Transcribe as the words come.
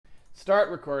Start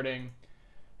recording.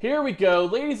 Here we go.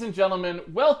 Ladies and gentlemen,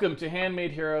 welcome to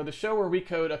Handmade Hero, the show where we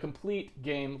code a complete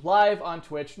game live on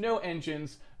Twitch. No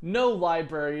engines, no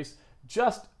libraries,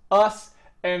 just us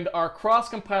and our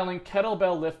cross-compiling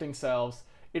kettlebell lifting selves.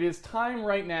 It is time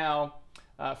right now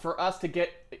for us to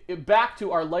get back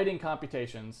to our lighting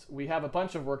computations. We have a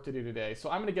bunch of work to do today, so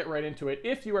I'm going to get right into it.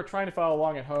 If you are trying to follow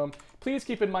along at home, please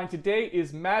keep in mind today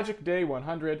is Magic Day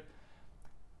 100.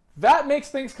 That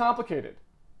makes things complicated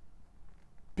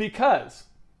because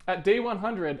at day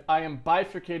 100, I am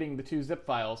bifurcating the two zip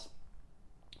files.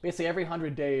 Basically, every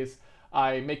 100 days,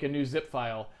 I make a new zip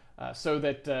file so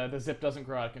that the zip doesn't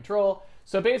grow out of control.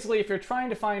 So basically, if you're trying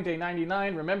to find day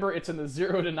 99, remember it's in the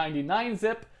 0 to 99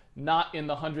 zip, not in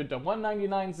the 100 to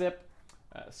 199 zip.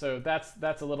 So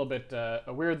that's a little bit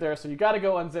weird there. So you got to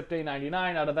go unzip day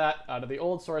 99 out of the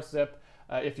old source zip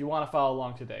if you want to follow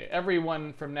along today.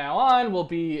 Everyone from now on will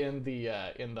be in the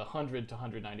 100 to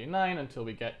 199 until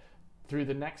we get through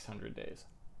the next 100 days.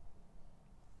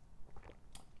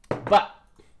 But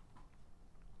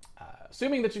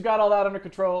assuming that you've got all that under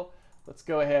control, let's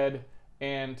go ahead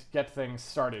and get things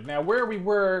started. Now, where we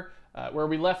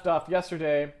left off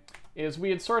yesterday is we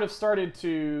had sort of started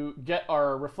to get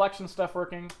our reflection stuff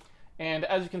working. And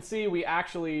as you can see, we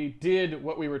actually did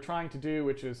what we were trying to do,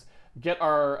 which is get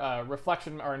our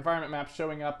reflection, our environment map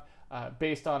showing up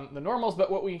based on the normals.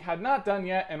 But what we had not done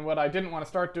yet, and what I didn't want to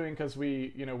start doing because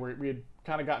we had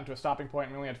kind of gotten to a stopping point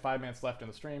and we only had 5 minutes left in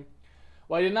the stream,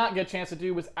 what I did not get a chance to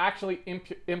do was actually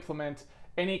implement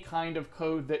any kind of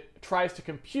code that tries to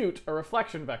compute a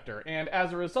reflection vector. And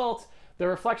as a result, the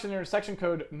reflection intersection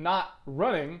code not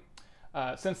running,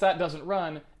 since that doesn't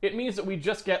run, it means that we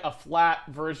just get a flat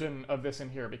version of this in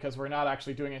here because we're not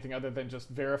actually doing anything other than just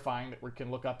verifying that we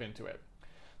can look up into it.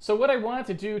 So what I wanted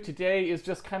to do today is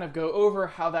just kind of go over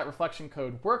how that reflection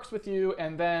code works with you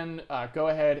and then go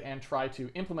ahead and try to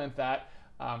implement that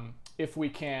if we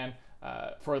can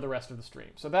for the rest of the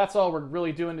stream. So that's all we're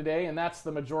really doing today, and that's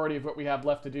the majority of what we have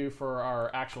left to do for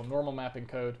our actual normal mapping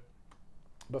code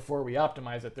before we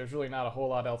optimize it. There's really not a whole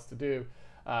lot else to do.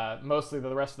 Mostly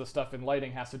the rest of the stuff in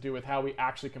lighting has to do with how we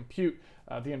actually compute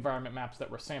the environment maps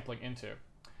that we're sampling into.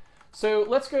 So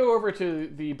let's go over to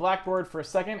the blackboard for a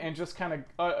second and just kind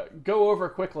of go over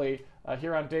quickly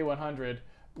here on day 100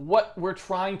 what we're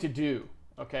trying to do,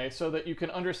 okay, so that you can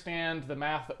understand the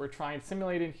math that we're trying to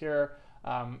simulate in here.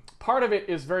 Part of it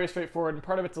is very straightforward, and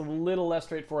part of it's a little less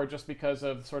straightforward just because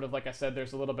of sort of, like I said,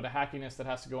 there's a little bit of hackiness that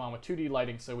has to go on with 2D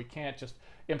lighting, so we can't just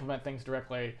implement things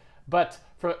directly. But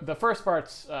for the first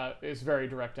parts is very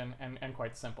direct and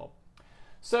quite simple.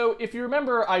 So if you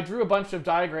remember, I drew a bunch of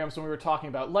diagrams when we were talking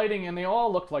about lighting, and they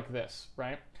all looked like this,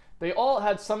 right? They all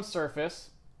had some surface,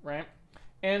 right?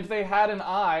 And they had an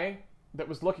eye that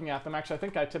was looking at them. Actually, I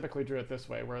think I typically drew it this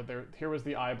way, where here was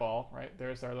the eyeball, right?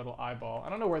 There's our little eyeball. I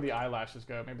don't know where the eyelashes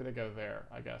go. Maybe they go there,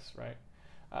 I guess, right?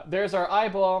 There's our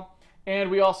eyeball,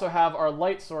 and we also have our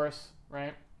light source,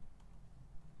 right?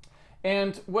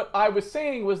 And what I was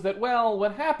saying was that, well,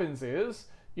 what happens is,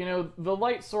 the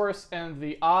light source and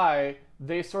the eye,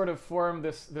 they sort of form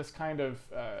this kind of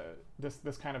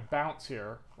bounce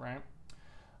here, right?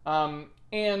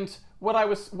 And what I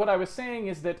was saying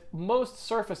is that most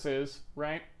surfaces,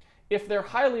 right, if they're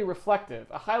highly reflective,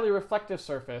 a highly reflective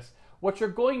surface, what you're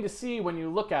going to see when you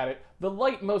look at it, the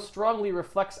light most strongly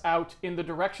reflects out in the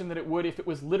direction that it would if it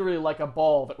was literally like a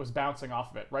ball that was bouncing off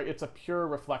of it, right? It's a pure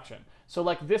reflection. So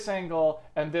like this angle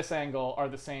and this angle are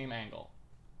the same angle,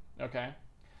 okay?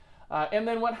 And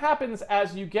then what happens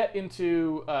as you get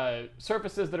into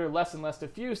surfaces that are less and less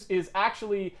diffuse is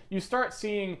actually you start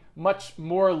seeing much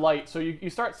more light. So you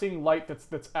start seeing light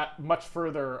that's at much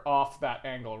further off that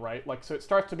angle, right? Like, so it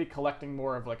starts to be collecting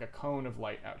more of like a cone of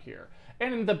light out here.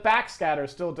 And the backscatter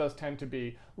still does tend to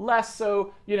be less.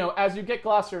 So, as you get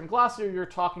glossier and glossier, you're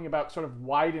talking about sort of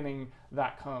widening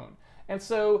that cone. And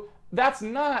so that's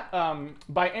not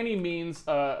by any means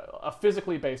a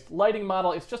physically based lighting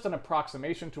model. It's just an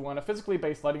approximation to one. A physically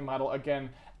based lighting model, again,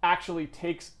 actually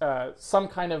takes some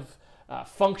kind of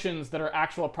functions that are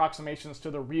actual approximations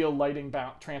to the real lighting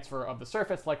transfer of the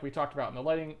surface, like we talked about in the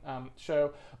lighting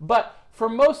show. But for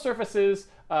most surfaces,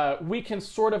 we can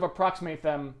sort of approximate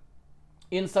them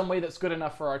in some way that's good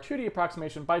enough for our 2D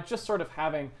approximation by just sort of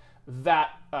having that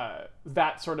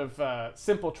sort of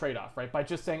simple trade-off, right? By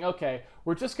just saying, okay,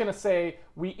 we're just going to say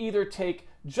we either take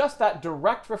just that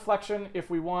direct reflection if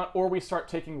we want, or we start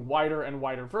taking wider and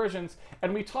wider versions.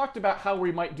 And we talked about how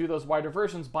we might do those wider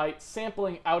versions by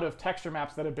sampling out of texture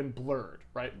maps that have been blurred,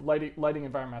 right? Lighting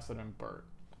environment maps that have been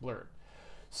blurred.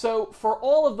 So for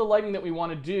all of the lighting that we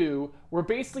want to do, we're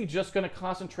basically just going to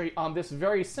concentrate on this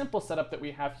very simple setup that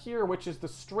we have here, which is the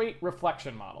straight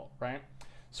reflection model, right?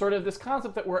 Sort of this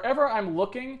concept that wherever I'm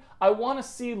looking, I want to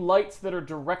see lights that are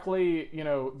directly,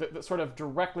 that sort of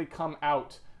directly come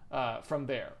out from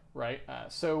there, right?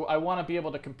 So I want to be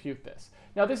able to compute this.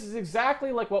 Now this is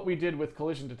exactly like what we did with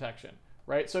collision detection,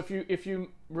 right? So if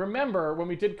you remember when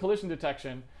we did collision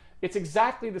detection, it's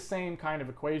exactly the same kind of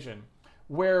equation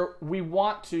where we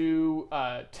want to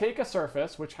take a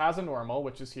surface which has a normal,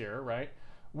 which is here, right?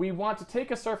 We want to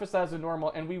take a surface as a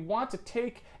normal, and we want to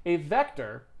take a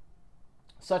vector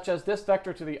such as this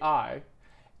vector to the eye,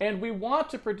 and we want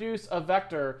to produce a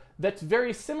vector that's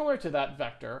very similar to that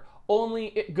vector, only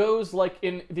it goes like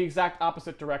in the exact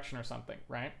opposite direction or something,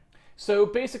 right? So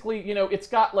basically, it's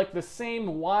got like the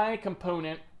same y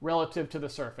component relative to the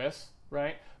surface,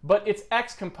 right? But its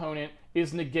x component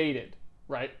is negated,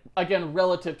 right? Again,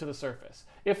 relative to the surface.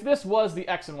 If this was the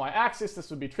x and y axis, this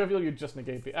would be trivial. You'd just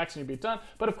negate the x and you'd be done.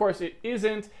 But of course it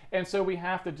isn't, and so we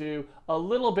have to do a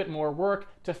little bit more work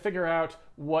to figure out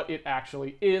what it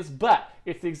actually is. But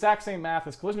it's the exact same math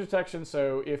as collision detection,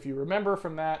 so if you remember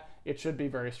from that, it should be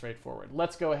very straightforward.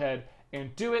 Let's go ahead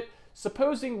and do it.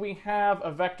 Supposing we have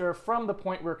a vector from the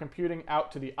point we're computing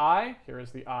out to the eye. Here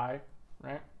is the eye,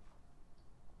 right?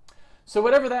 So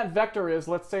whatever that vector is,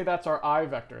 let's say that's our eye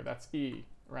vector, that's E,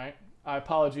 right?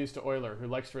 Apologies to Euler, who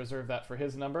likes to reserve that for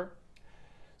his number.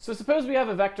 So suppose we have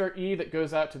a vector E that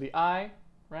goes out to the eye,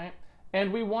 right?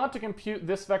 And we want to compute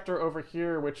this vector over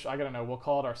here, which, I don't know, we'll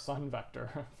call it our sun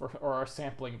vector, or our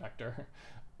sampling vector,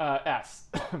 S.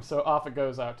 So off it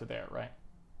goes out to there, right?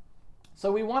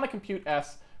 So we want to compute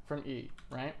S from E,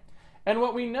 right? And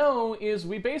what we know is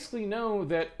we basically know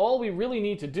that all we really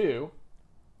need to do,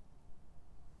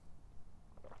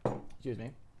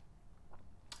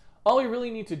 all we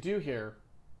really need to do here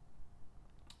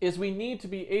is we need to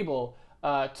be able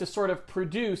to sort of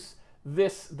produce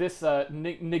this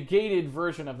negated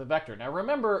version of the vector. Now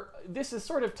remember, this is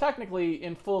sort of technically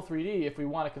in full 3D if we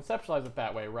want to conceptualize it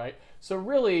that way, right? So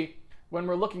really, when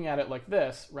we're looking at it like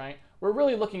this, right, we're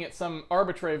really looking at some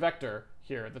arbitrary vector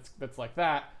here that's like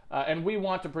that, and we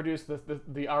want to produce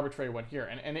the arbitrary one here.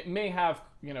 And it may have,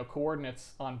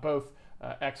 coordinates on both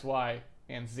x, y,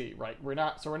 and z, right? We're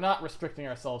not restricting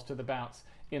ourselves to the bounce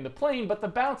in the plane, but the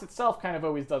bounce itself kind of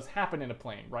always does happen in a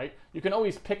plane, right? You can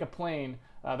always pick a plane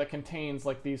that contains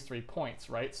like these 3 points,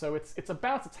 right? So it's a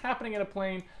bounce that's happening in a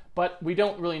plane, but we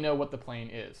don't really know what the plane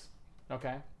is,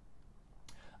 okay?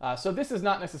 So this is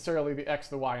not necessarily the x,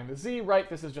 the y, and the z, right?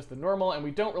 This is just the normal, and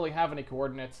we don't really have any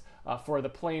coordinates for the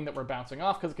plane that we're bouncing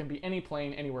off, because it can be any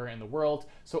plane anywhere in the world.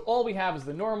 So all we have is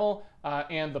the normal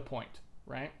and the point,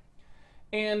 right?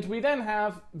 And we then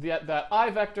have that I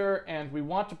vector, and we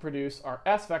want to produce our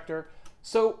S vector.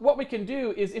 So what we can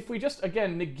do is if we just,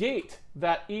 again, negate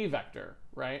that E vector,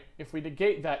 right? If we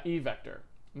negate that E vector,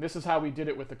 and this is how we did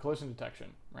it with the collision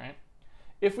detection, right?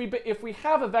 If we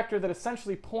have a vector that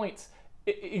essentially points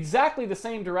exactly the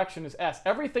same direction as S,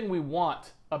 everything we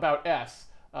want about S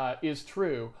is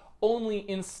true, only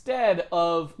instead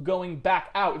of going back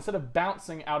out, instead of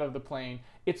bouncing out of the plane,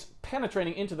 it's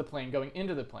penetrating into the plane, going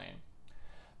into the plane.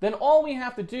 Then all we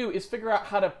have to do is figure out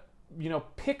how to,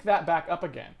 pick that back up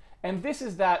again. And this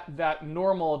is that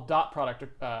normal dot product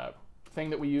thing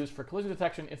that we use for collision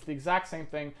detection. It's the exact same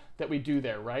thing that we do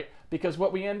there, right? Because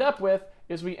what we end up with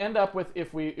is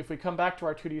if we come back to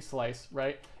our 2D slice,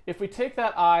 right? If we take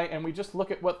that I and we just look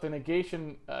at what the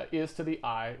negation is to the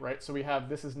I, right? So we have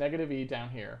this is negative E down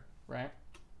here, right?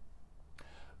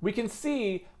 We can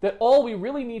see that all we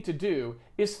really need to do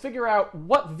is figure out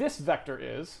what this vector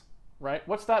is, right?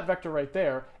 What's that vector right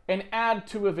there? And add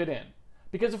 2 of it in.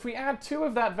 Because if we add 2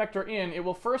 of that vector in, it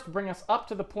will first bring us up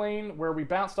to the plane where we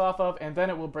bounced off of, and then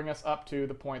it will bring us up to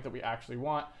the point that we actually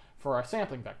want for our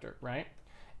sampling vector, right?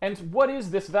 And what is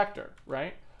this vector,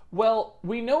 right? Well,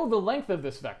 we know the length of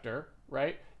this vector,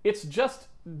 right? It's just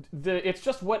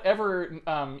whatever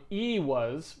E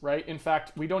was, right? In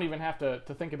fact, we don't even have to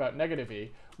think about negative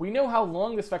E. We know how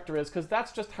long this vector is because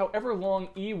that's just however long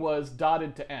E was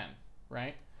dotted to n,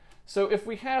 right? So if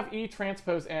we have E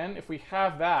transpose n, if we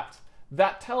have that,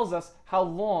 that tells us how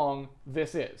long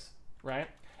this is, right?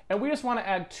 And we just want to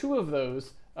add 2 of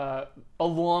those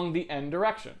along the n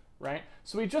direction, right?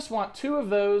 So we just want 2 of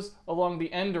those along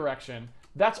the n direction.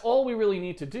 That's all we really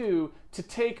need to do to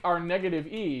take our negative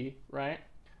E, right,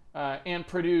 and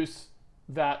produce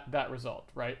that result,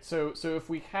 right? So if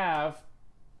we have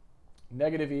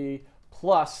negative E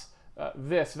plus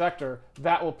this vector,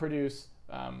 that will produce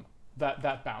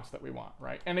that bounce that we want,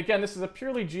 right? And again, this is a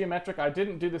purely geometric. I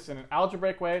didn't do this in an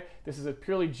algebraic way. This is a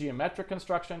purely geometric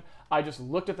construction. I just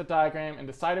looked at the diagram and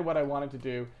decided what I wanted to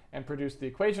do and produced the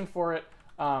equation for it.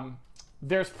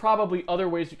 There's probably other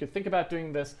ways you could think about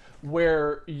doing this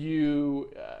where you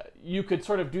could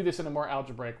sort of do this in a more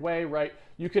algebraic way, right?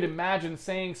 You could imagine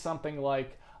saying something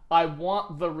like, I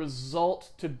want the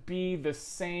result to be the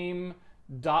same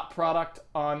dot product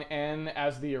on n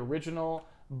as the original,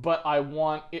 but I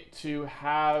want it to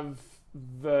have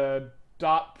the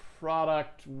dot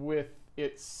product with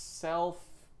itself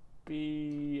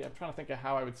be, I'm trying to think of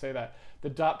how I would say that. The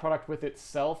dot product with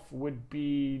itself would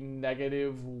be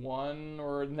 -1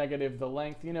 or negative the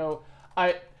length. You know,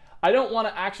 I don't want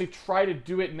to actually try to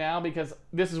do it now because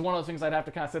this is one of those things I'd have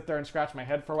to kind of sit there and scratch my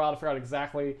head for a while to figure out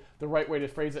exactly the right way to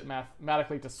phrase it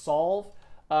mathematically to solve.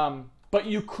 But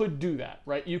you could do that,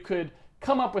 right? You could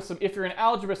come up with some, if you're an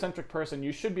algebra-centric person,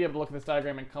 you should be able to look at this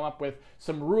diagram and come up with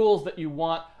some rules that you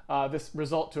want this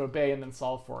result to obey and then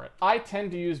solve for it. I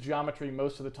tend to use geometry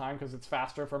most of the time because it's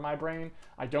faster for my brain.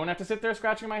 I don't have to sit there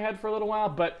scratching my head for a little while,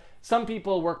 but some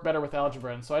people work better with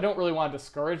algebra, and so I don't really want to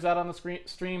discourage that on the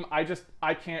stream.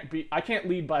 I can't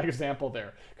lead by example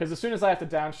there, because as soon as I have to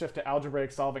downshift to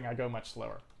algebraic solving, I go much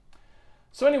slower.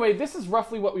 So anyway, this is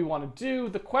roughly what we want to do.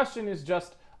 The question is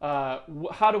just,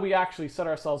 how do we actually set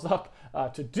ourselves up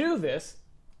to do this?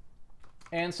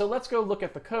 And so let's go look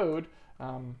at the code.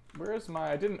 Where is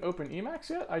my, I didn't open Emacs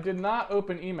yet? I did not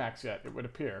open Emacs yet, it would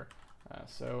appear.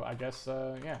 So I guess,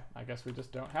 yeah, I guess we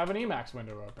just don't have an Emacs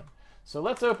window open. So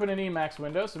let's open an Emacs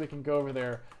window so we can go over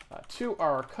there to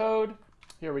our code.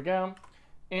 Here we go.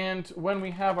 And when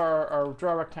we have our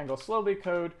draw rectangle slowly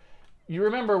code, you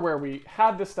remember where we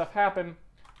had this stuff happen.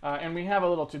 And we have a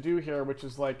little to-do here, which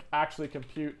is like actually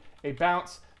compute a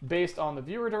bounce based on the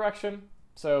viewer direction.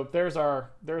 So there's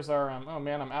our oh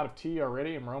man, I'm out of tea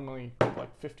already, and we're only like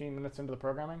 15 minutes into the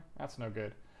programming. That's no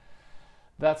good.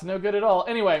 That's no good at all.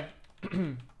 Anyway,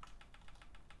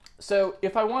 so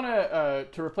if I want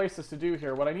to replace this to-do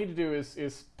here, what I need to do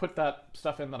is put that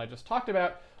stuff in that I just talked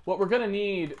about. What we're going to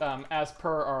need, as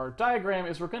per our diagram,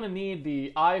 is we're going to need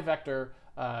the I vector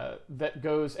that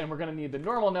goes, and we're going to need the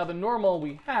normal. Now the normal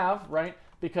we have, right,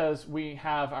 because we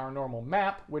have our normal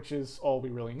map, which is all we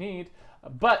really need,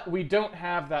 but we don't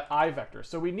have that I vector.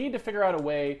 So we need to figure out a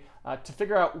way to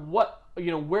figure out what,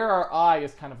 where our I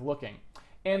is kind of looking.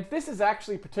 And this is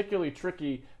actually particularly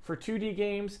tricky for 2D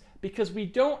games because we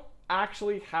don't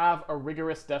actually have a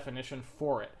rigorous definition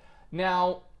for it.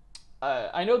 Now,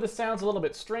 I know this sounds a little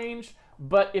bit strange,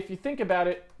 but if you think about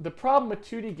it, the problem with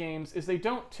 2D games is they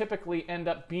don't typically end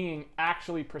up being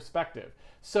actually perspective.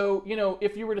 So,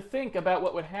 if you were to think about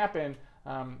what would happen,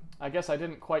 I guess I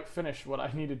didn't quite finish what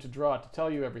I needed to draw to tell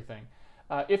you everything.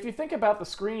 If you think about the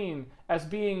screen as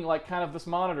being like kind of this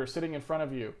monitor sitting in front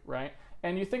of you, right?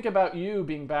 And you think about you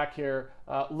being back here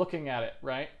looking at it,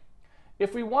 right?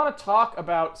 If we want to talk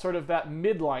about sort of that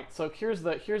midline, so here's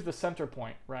the center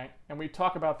point, right? And we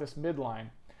talk about this midline.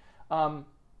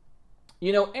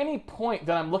 Any point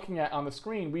that I'm looking at on the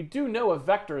screen, we do know a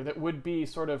vector that would be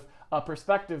sort of a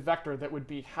perspective vector that would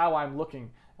be how I'm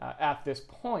looking at this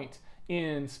point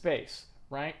in space,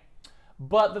 right?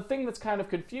 But the thing that's kind of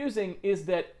confusing is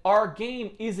that our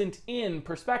game isn't in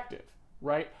perspective,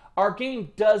 right? Our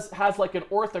game has like an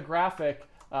orthographic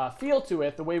feel to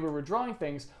it, the way we were drawing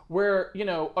things, where,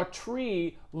 a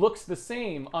tree looks the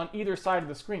same on either side of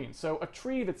the screen. So a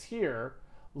tree that's here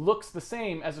looks the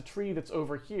same as a tree that's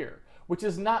over here, which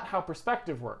is not how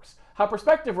perspective works. How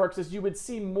perspective works is you would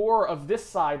see more of this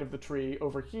side of the tree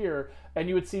over here, and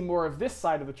you would see more of this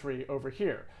side of the tree over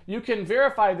here. You can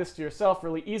verify this to yourself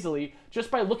really easily just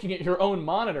by looking at your own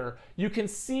monitor. You can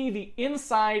see the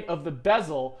inside of the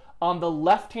bezel on the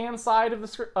left-hand side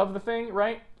of the thing,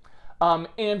 right?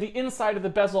 And the inside of the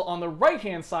bezel on the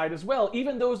right-hand side as well,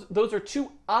 even those are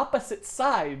two opposite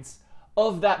sides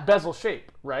of that bezel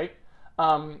shape, right?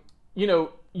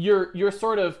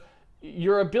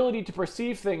 Your ability to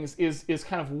perceive things is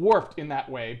kind of warped in that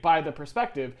way by the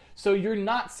perspective. So you're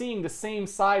not seeing the same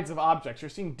sides of objects. You're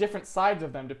seeing different sides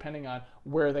of them depending on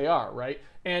where they are, right?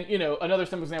 And another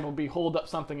simple example would be hold up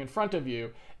something in front of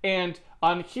you. And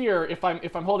on here, if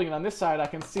I'm holding it on this side, I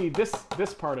can see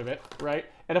this part of it, right?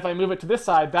 And if I move it to this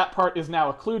side, that part is now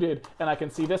occluded, and I can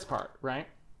see this part, right?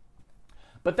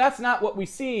 But that's not what we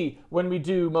see when we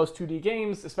do most 2D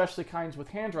games, especially kinds with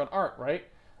hand-drawn art, right?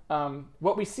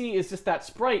 What we see is just that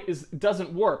sprite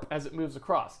doesn't warp as it moves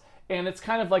across. And it's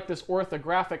kind of like this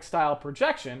orthographic style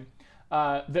projection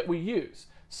that we use.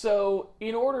 So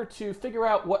in order to figure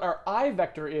out what our I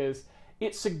vector is,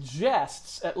 it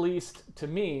suggests, at least to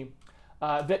me,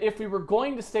 that if we were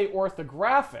going to stay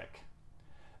orthographic,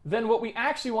 then what we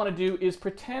actually want to do is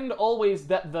pretend always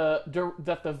that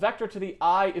the vector to the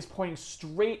eye is pointing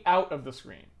straight out of the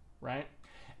screen, right?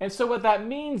 And so what that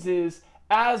means is,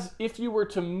 as if you were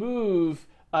to move,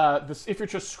 if you're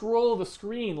to scroll the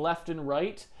screen left and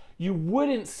right, you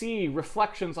wouldn't see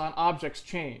reflections on objects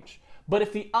change. But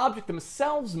if the object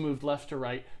themselves moved left to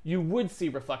right, you would see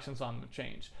reflections on them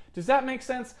change. Does that make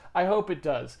sense? I hope it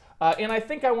does. And I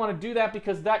think I want to do that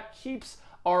because that keeps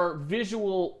our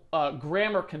visual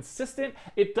grammar consistent.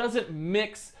 It doesn't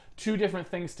mix two different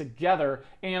things together,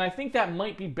 and I think that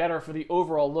might be better for the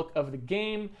overall look of the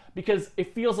game because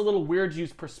it feels a little weird to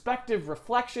use perspective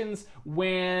reflections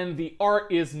when the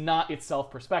art is not itself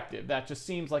perspective. That just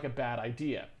seems like a bad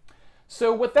idea.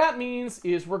 So what that means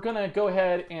is we're going to go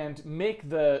ahead and make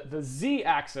the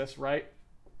z-axis, right,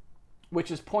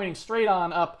 which is pointing straight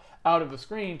on up out of the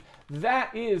screen,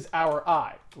 that is our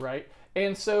eye, right?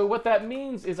 And so what that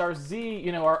means is our z,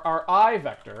 our eye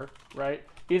vector, right,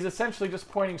 is essentially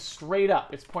just pointing straight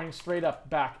up. It's pointing straight up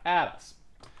back at us.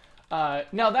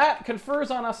 Now that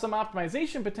confers on us some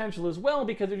optimization potential as well,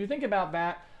 because if you think about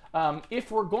that,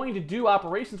 if we're going to do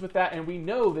operations with that and we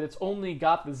know that it's only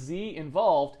got the z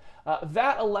involved,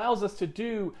 that allows us to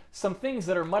do some things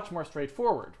that are much more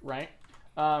straightforward, right?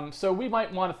 So we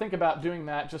might want to think about doing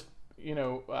that just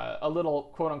a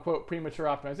little quote-unquote premature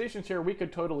optimizations here. We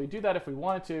could totally do that if we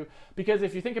wanted to, because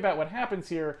if you think about what happens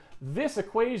here, this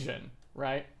equation,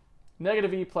 right,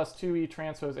 negative e plus 2e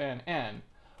transpose n,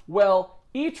 well,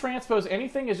 e transpose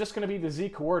anything is just going to be the z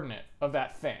coordinate of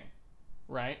that thing,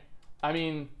 right? I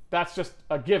mean, that's just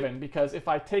a given, because if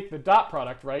I take the dot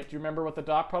product, right, do you remember what the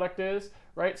dot product is,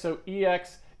 right? So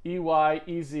ex, ey,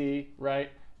 ez, right,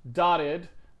 dotted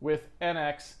with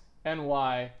nx,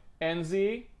 ny,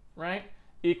 nz, right,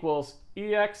 equals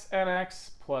ex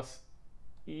nx plus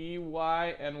ey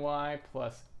ny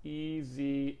plus ez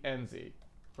nz,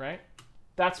 right?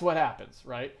 That's what happens,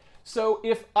 right? So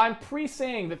if I'm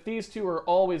pre-saying that these two are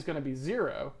always going to be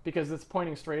 0, because it's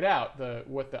pointing straight out,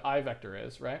 what the eye vector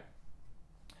is, right?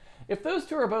 If those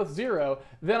two are both 0,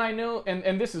 then I know,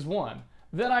 and this is 1,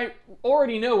 then I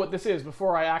already know what this is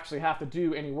before I actually have to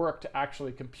do any work to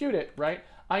actually compute it, right?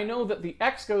 I know that the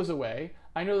x goes away,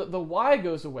 I know that the y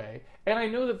goes away, and I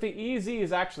know that the ez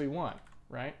is actually 1,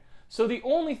 right? So the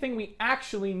only thing we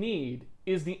actually need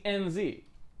is the nz,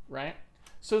 right?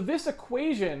 So this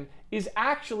equation is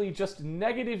actually just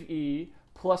negative e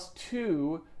plus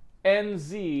 2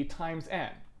 nz times n,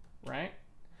 right?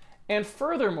 And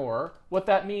furthermore, what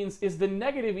that means is the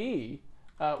negative e,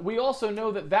 we also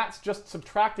know that that's just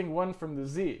subtracting 1 from the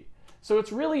z. So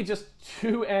it's really just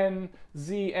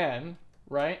 2nzn,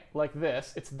 right, like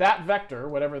this. It's that vector,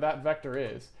 whatever that vector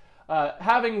is,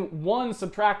 having 1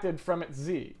 subtracted from its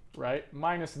z, right,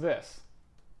 minus this.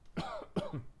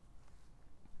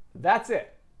 That's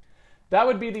it. That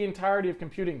would be the entirety of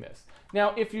computing this.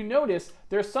 Now, if you notice,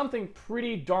 there's something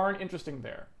pretty darn interesting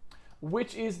there,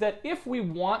 which is that if we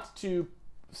want to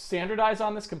standardize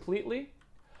on this completely,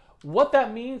 what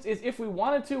that means is if we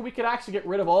wanted to, we could actually get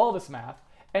rid of all this math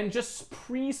and just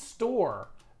pre-store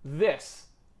this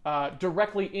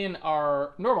directly in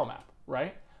our normal map,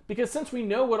 right? Because since we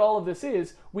know what all of this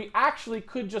is, we actually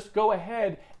could just go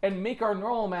ahead and make our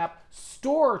normal map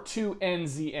store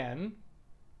 2nzn,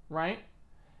 right?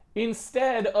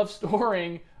 Instead of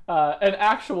storing an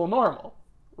actual normal,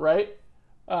 right?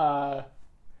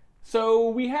 So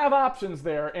we have options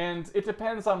there, and it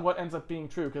depends on what ends up being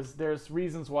true, because there's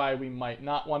reasons why we might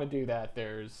not want to do that.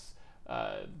 There's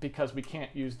because we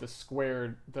can't use the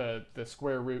square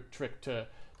root trick to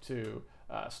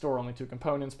store only 2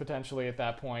 components potentially at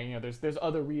that point. There's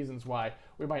other reasons why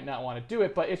we might not want to do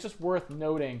it, but it's just worth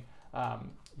noting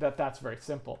that that's very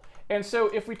simple. And so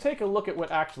if we take a look at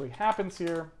what actually happens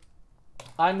here,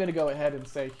 I'm going to go ahead and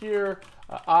say here,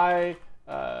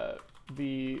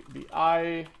 the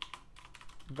I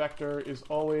vector is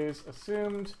always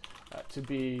assumed to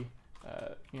be,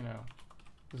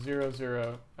 0,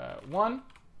 0, 1,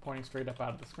 pointing straight up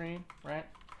out of the screen, right?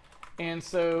 And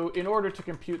so in order to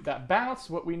compute that bounce,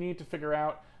 what we need to figure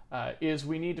out is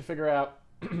we need to figure out,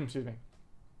 excuse me,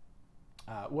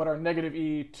 what our negative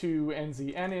e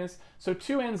 2nzn is. So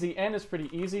 2nzn is pretty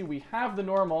easy. We have the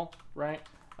normal, right?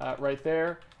 Right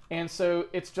there. And so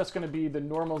it's just going to be the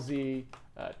normal z,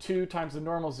 2 times the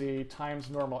normal z times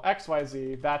normal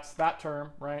xyz. That's that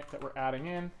term, right, that we're adding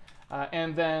in.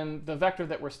 And then the vector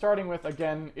that we're starting with,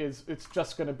 again, it's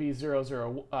just going to be 0,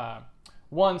 0,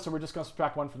 1. So we're just going to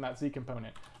subtract 1 from that z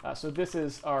component. So this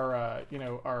is our,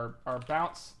 our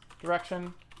bounce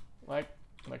direction, like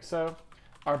so.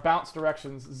 Our bounce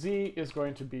directions z is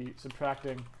going to be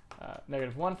subtracting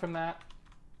 -1 from that.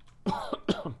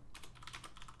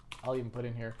 I'll even put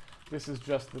in here, this is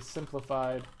just the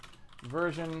simplified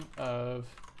version of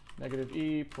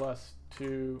 -e plus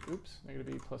 2, oops,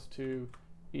 -e plus 2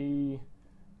 e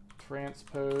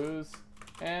transpose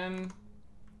n,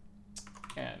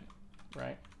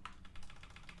 right,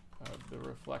 of the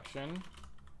reflection.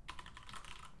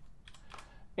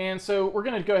 And so we're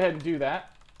going to go ahead and do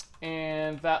that,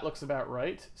 and that looks about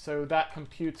right. So that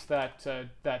computes that,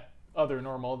 that other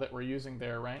normal that we're using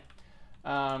there, right?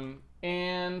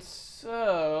 And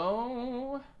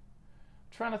so,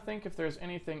 trying to think if there's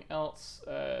anything else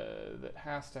that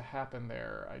has to happen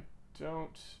there. I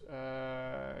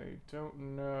don't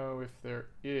know if there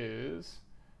is.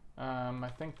 I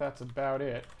think that's about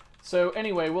it. So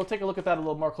anyway, we'll take a look at that a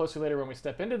little more closely later when we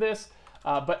step into this.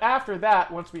 But after that,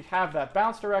 once we have that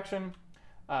bounce direction,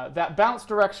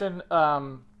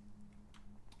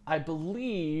 I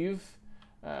believe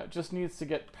just needs to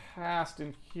get passed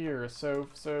in here. So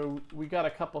we got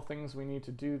a couple things we need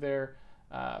to do there.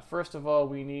 First of all,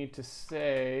 we need to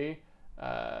say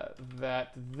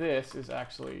that this is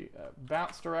actually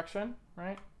bounce direction,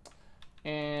 right?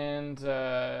 And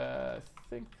I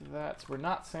think we're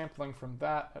not sampling from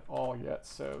that at all yet.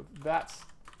 So that's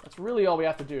really all we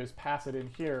have to do is pass it in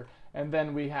here, and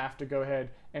then we have to go ahead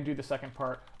and do the second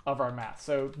part of our math.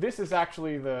 So this is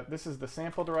actually this is the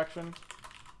sample direction,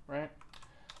 right?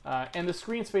 And the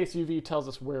screen space UV tells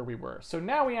us where we were. So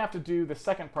now we have to do the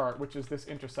second part, which is this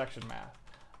intersection math.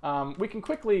 We can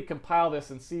quickly compile this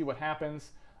and see what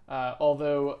happens,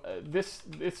 although this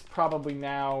probably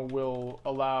now will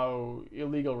allow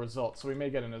illegal results. So we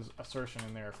may get an assertion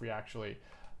in there if we actually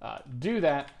do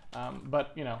that.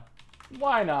 But, you know,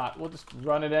 why not? We'll just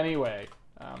run it anyway.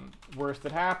 Worst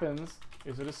that happens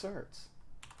is it asserts.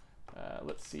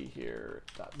 Let's see here,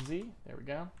 .z, there we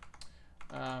go.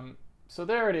 So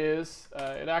there it is.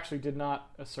 It actually did not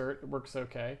assert. It works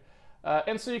okay.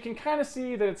 And so you can kind of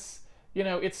see that it's, you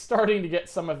know, it's starting to get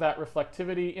some of that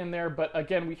reflectivity in there. But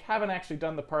again, we haven't actually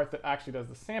done the part that actually does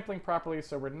the sampling properly,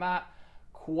 so we're not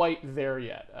quite there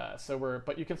yet.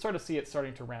 But you can sort of see it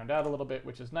starting to round out a little bit,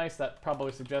 which is nice. That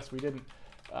probably suggests we didn't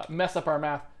mess up our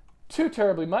math too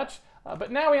terribly much.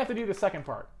 But now we have to do the second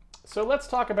part. So let's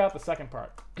talk about the second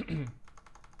part.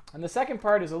 And the second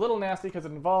part is a little nasty because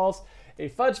it involves a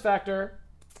fudge factor,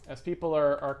 as people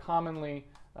are commonly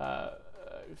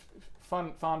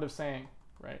fond of saying,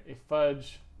 right? A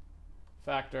fudge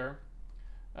factor.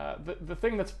 The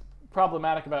thing that's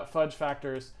problematic about fudge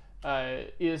factors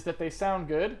is that they sound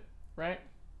good, right?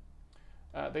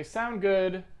 They sound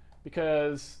good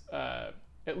because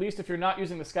at least if you're not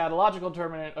using the scatological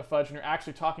determinant of fudge and you're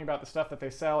actually talking about the stuff that they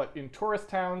sell in tourist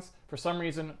towns, for some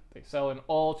reason they sell in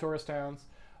all tourist towns,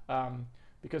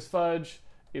 because fudge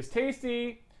is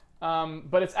tasty,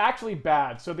 but it's actually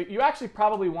bad. So that you actually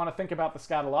probably want to think about the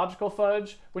scatological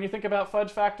fudge when you think about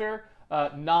fudge factor,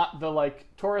 not the like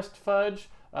tourist fudge.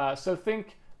 So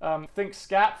think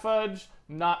scat fudge,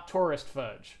 not tourist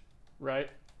fudge, right?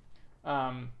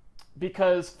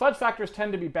 Because fudge factors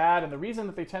tend to be bad, and the reason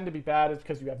that they tend to be bad is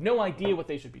because you have no idea what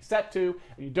they should be set to,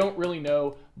 and you don't really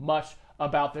know much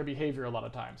about their behavior a lot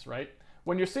of times, right?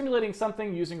 When you're simulating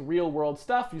something using real-world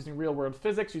stuff, using real-world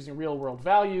physics, using real-world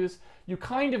values, you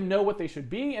kind of know what they should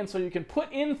be, and so you can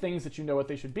put in things that you know what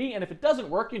they should be, and if it doesn't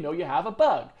work, you know you have a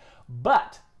bug.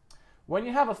 But when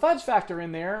you have a fudge factor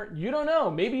in there, you don't know.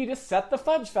 Maybe you just set the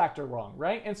fudge factor wrong,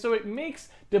 right? And so it makes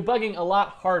debugging a lot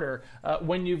harder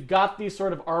when you've got these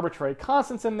sort of arbitrary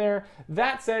constants in there.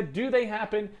 That said, do they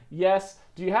happen? Yes.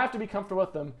 Do you have to be comfortable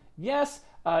with them? Yes.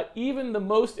 Even the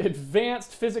most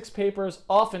advanced physics papers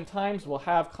oftentimes will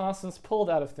have constants pulled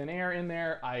out of thin air in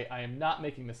there. I am not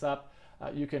making this up.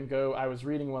 You can go, I was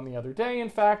reading one the other day, in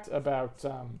fact, about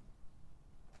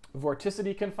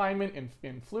vorticity confinement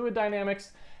in fluid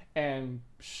dynamics. And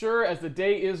sure as the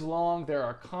day is long, there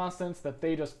are constants that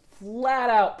they just flat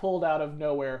out pulled out of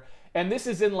nowhere. And this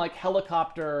is in like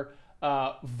helicopter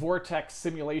vortex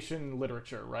simulation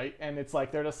literature, right? And it's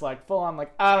like, they're just like full on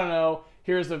like, I don't know,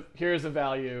 here's a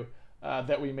value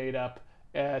that we made up.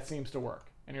 It seems to work.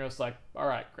 And you're just like, all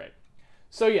right, great.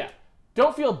 So yeah,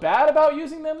 don't feel bad about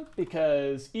using them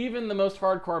because even the most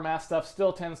hardcore math stuff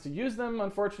still tends to use them,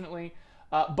 unfortunately.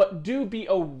 But do be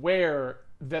aware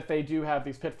that they do have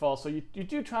these pitfalls. So you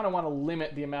do try to want to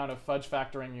limit the amount of fudge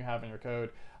factoring you have in your code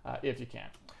if you can.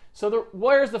 So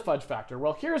where's the fudge factor?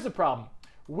 Well, here's the problem.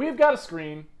 We've got a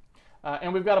screen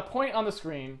and we've got a point on the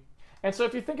screen. And so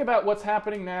if you think about what's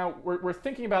happening now, we're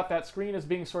thinking about that screen as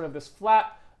being sort of this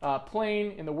flat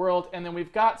plane in the world. And then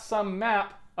we've got some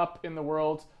map up in the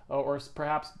world or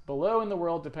perhaps below in the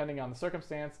world, depending on the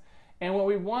circumstance. And what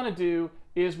we want to do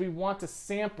is we want to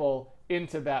sample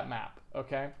into that map,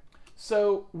 okay?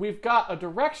 So we've got a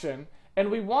direction,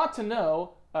 and we want to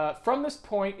know from this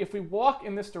point, if we walk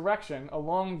in this direction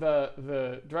along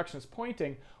the direction it's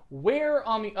pointing, where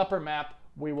on the upper map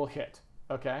we will hit,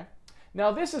 okay?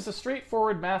 Now this is a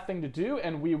straightforward math thing to do,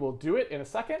 and we will do it in a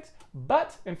second,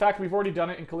 but in fact we've already done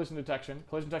it in collision detection.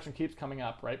 Collision detection keeps coming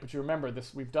up, right? But you remember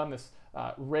this, we've done this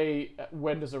ray,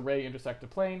 when does a ray intersect a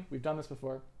plane? We've done this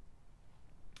before.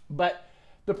 But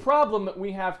the problem that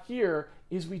we have here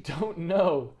is we don't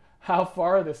know how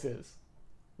far this is,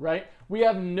 right? We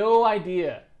have no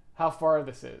idea how far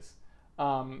this is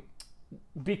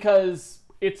because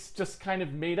it's just kind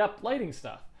of made up lighting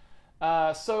stuff.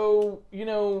 So, you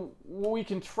know, we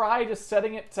can try just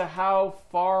setting it to how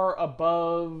far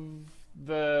above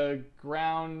the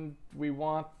ground we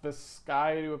want the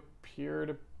sky to appear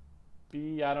to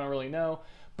be. I don't really know.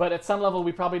 But at some level,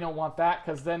 we probably don't want that,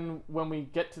 because then when we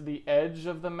get to the edge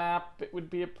of the map, it would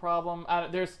be a problem.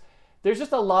 There's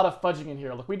just a lot of fudging in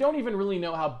here. Look, we don't even really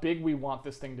know how big we want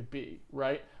this thing to be,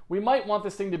 right? We might want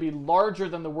this thing to be larger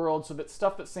than the world so that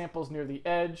stuff that samples near the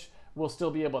edge will still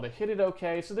be able to hit it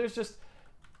okay. So there's just,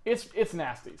 it's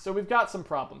nasty. So we've got some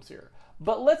problems here.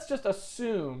 But let's just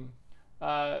assume,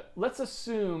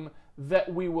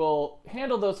 that we will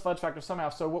handle those fudge factors somehow.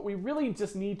 So what we really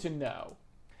just need to know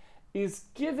is,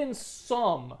 given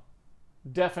some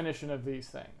definition of these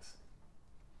things,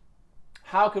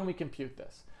 how can we compute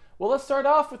this? Well, let's start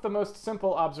off with the most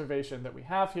simple observation that we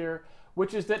have here,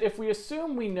 which is that if we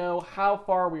assume we know how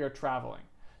far we are traveling,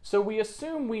 so we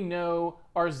assume we know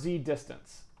our z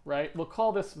distance, right? We'll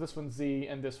call this one z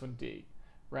and this one d,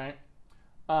 right?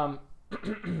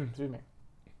 Excuse me.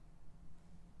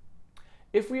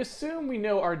 If we assume we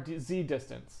know our z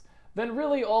distance, then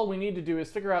really all we need to do is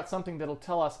figure out something that'll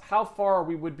tell us how far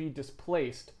we would be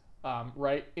displaced,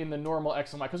 right, in the normal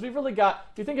x and y. Because we've really got,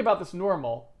 if you think about this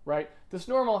normal, right, this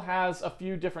normal has a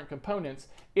few different components.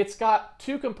 It's got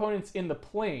two components in the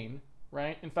plane,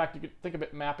 right? In fact, you could think of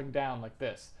it mapping down like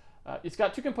this. It's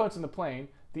got two components in the plane,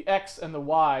 the x and the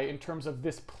y in terms of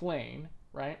this plane,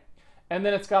 right? And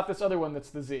then it's got this other one that's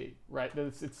the z, right?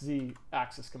 That's its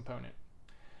z-axis component.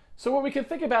 So what we can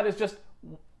think about is just,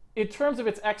 in terms of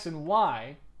its x and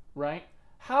y, right?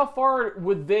 How far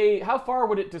would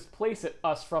it displace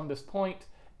us from this point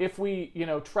if we, you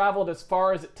know, traveled as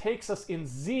far as it takes us in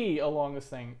z along this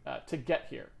thing to get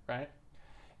here, right?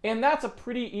 And that's a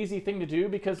pretty easy thing to do,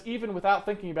 because even without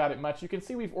thinking about it much, you can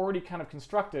see we've already kind of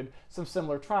constructed some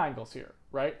similar triangles here,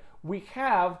 right? We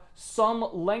have some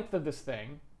length of this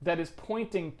thing that is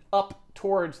pointing up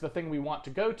towards the thing we want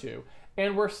to go to,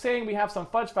 and we're saying we have some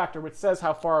fudge factor which says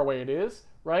how far away it is,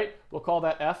 right? We'll call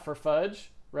that f for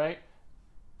fudge, right?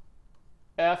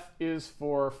 F is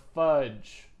for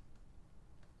fudge,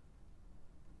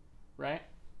 right?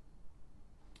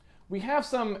 We have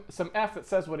some f that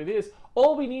says what it is.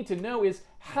 All we need to know is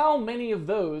how many of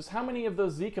those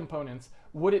z components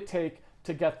would it take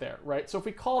to get there, right? So if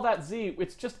we call that z,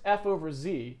 it's just f over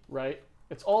z, right?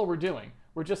 It's all we're doing.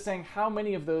 We're just saying how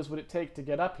many of those would it take to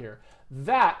get up here.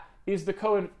 That is the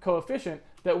coefficient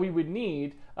that we would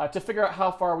need to figure out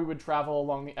how far we would travel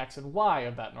along the x and y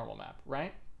of that normal map,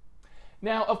 right?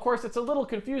 Now, of course, it's a little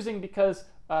confusing because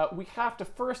we have to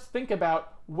first think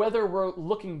about whether we're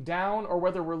looking down or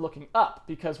whether we're looking up,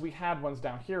 because we had ones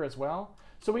down here as well.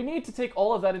 So we need to take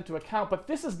all of that into account, but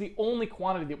this is the only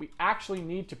quantity that we actually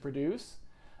need to produce.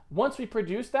 Once we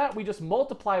produce that, we just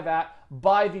multiply that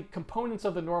by the components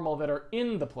of the normal that are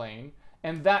in the plane,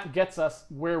 and that gets us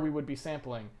where we would be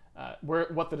sampling,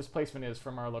 what the displacement is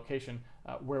from our location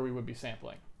where we would be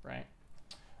sampling, right?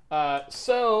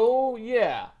 So,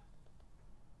 yeah.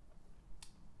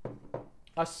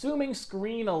 Assuming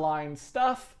screen-aligned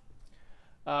stuff,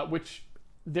 which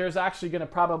there's actually going to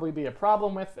probably be a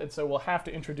problem with, and so we'll have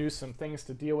to introduce some things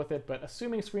to deal with it, but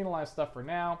assuming screen-aligned stuff for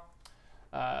now,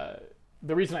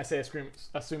 the reason I say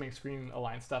assuming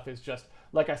screen-aligned stuff is just,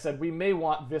 like I said, we may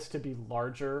want this to be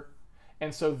larger,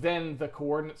 and so then the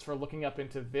coordinates for looking up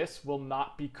into this will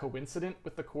not be coincident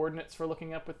with the coordinates for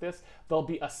looking up with this. They'll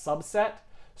be a subset,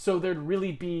 so there'd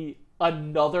really be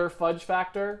another fudge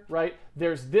factor, right?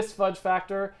 There's this fudge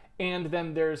factor, and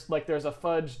then there's a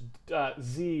fudge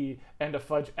z and a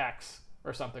fudge x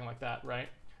or something like that, right?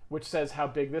 Which says how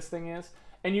big this thing is.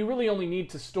 And you really only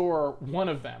need to store one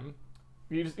of them.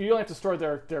 You only have to store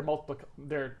them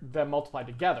multiplied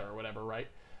together or whatever, right?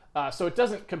 So it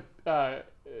doesn't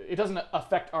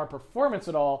affect our performance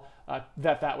at all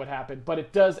that would happen, but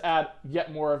it does add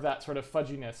yet more of that sort of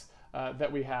fudginess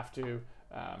that we have to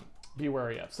be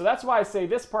wary of. So that's why I say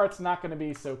this part's not going to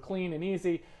be so clean and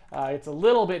easy. It's a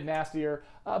little bit nastier,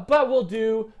 but we'll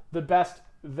do the best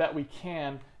that we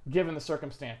can given the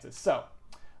circumstances. So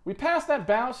we pass that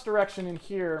bounce direction in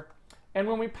here, and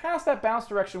when we pass that bounce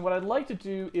direction, what I'd like to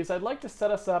do is I'd like to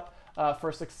set us up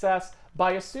for success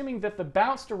by assuming that the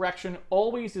bounce direction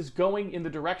always is going in the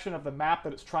direction of the map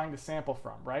that it's trying to sample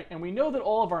from, right? And we know that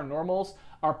all of our normals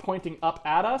are pointing up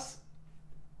at us.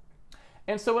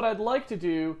 And so what I'd like to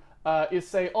do is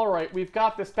say, all right, we've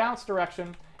got this bounce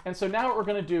direction, and so now what we're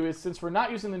going to do is, since we're not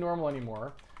using the normal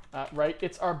anymore, right,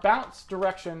 it's our bounce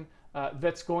direction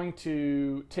that's going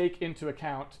to take into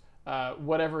account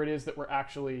whatever it is that we're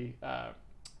actually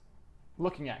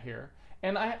looking at here.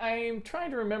 And I'm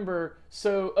trying to remember,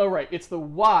 so, oh right, it's the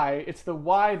y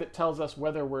that tells us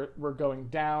whether we're going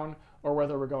down or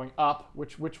whether we're going up,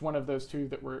 which one of those two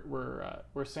that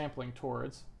we're sampling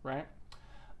towards, right?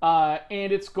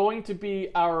 And it's going to be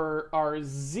our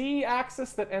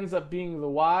z-axis that ends up being the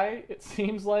y, it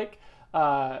seems like.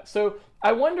 So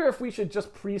I wonder if we should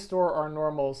just pre-store our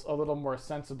normals a little more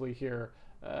sensibly here.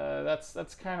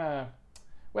 That's kind of...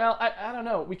 Well, I don't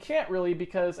know. We can't really,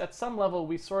 because at some level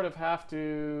we sort of have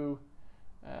to...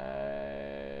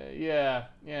 yeah.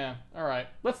 All right.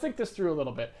 Let's think this through a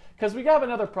little bit, because we have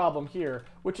another problem here,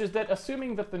 which is that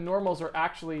assuming that the normals are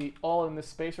actually all in this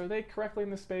space, are they correctly in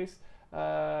this space?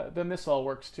 Then this all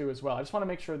works too as well. I just want to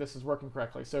make sure this is working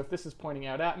correctly. So if this is pointing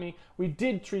out at me, we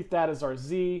did treat that as our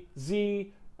z.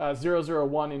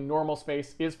 001 in normal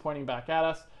space is pointing back at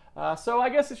us. So I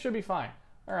guess it should be fine.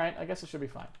 All right, I guess it should be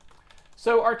fine.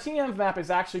 So our TM map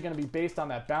is actually going to be based on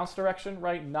that bounce direction,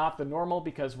 right? Not the normal,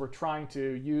 because we're trying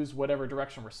to use whatever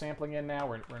direction we're sampling in now.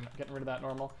 We're not getting rid of that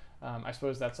normal. I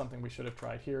suppose that's something we should have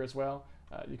tried here as well.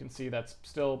 You can see that's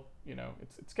still, you know,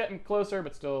 it's getting closer,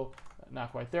 but still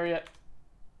not quite there yet.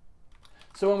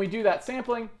 So when we do that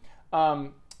sampling,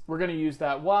 we're going to use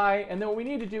that y. And then what we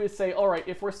need to do is say, all right,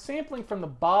 if we're sampling from the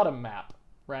bottom map,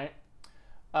 right,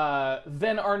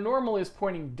 then our normal is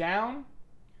pointing down.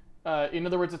 In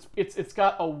other words, it's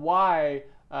got a y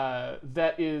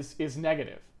that is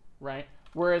negative, right?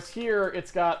 Whereas here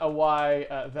it's got a y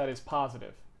that is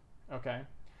positive, okay?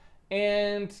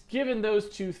 And given those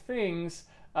two things,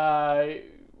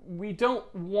 we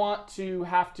don't want to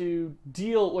have to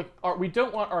deal with, we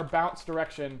don't want our bounce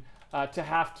direction to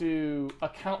have to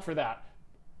account for that.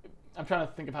 I'm trying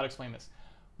to think of how to explain this.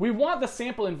 We want the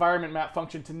sample environment map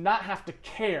function to not have to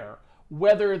care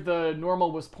whether the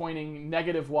normal was pointing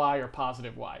negative y or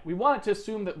positive y. We want it to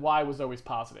assume that y was always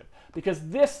positive, because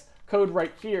this code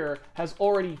right here has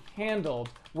already handled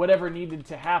whatever needed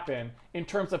to happen in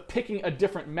terms of picking a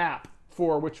different map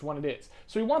for which one it is.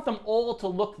 So we want them all to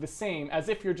look the same, as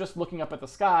if you're just looking up at the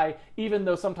sky, even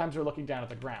though sometimes you're looking down at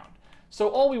the ground. So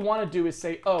all we want to do is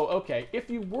say, oh, okay, if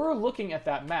you were looking at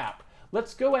that map,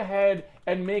 let's go ahead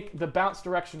and make the bounce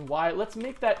direction y, let's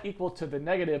make that equal to the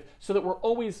negative, so that we're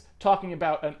always talking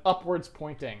about an upwards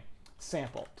pointing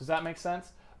sample. Does that make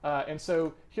sense? And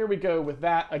so here we go with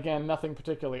that. Again, nothing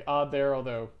particularly odd there,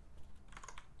 although,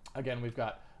 again, we've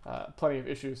got plenty of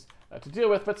issues to deal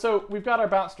with. But so we've got our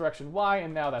bounce direction y,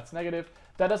 and now that's negative.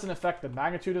 That doesn't affect the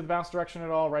magnitude of the bounce direction at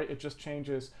all, right? It just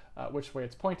changes which way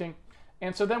it's pointing.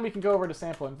 And so then we can go over to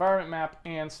sample environment map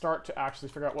and start to actually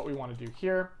figure out what we want to do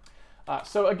here.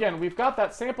 So again, we've got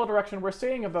that sample direction. We're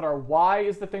saying that our y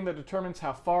is the thing that determines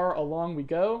how far along we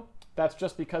go. That's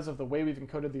just because of the way we've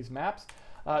encoded these maps.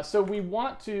 So we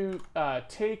want to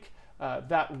take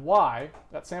that y,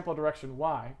 that sample direction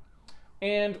y,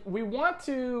 and we want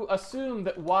to assume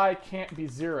that y can't be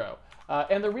 0.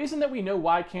 And the reason that we know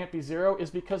y can't be 0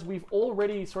 is because we've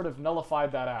already sort of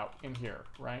nullified that out in here,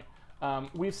 right?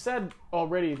 We've said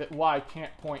already that y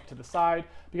can't point to the side,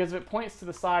 because if it points to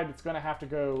the side, it's going to have to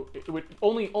go,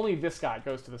 only this guy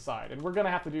goes to the side, and we're going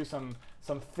to have to do some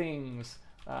things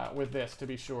with this to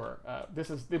be sure. This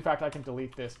is, in fact, I can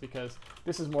delete this because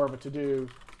this is more of a to-do.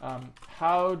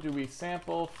 How do we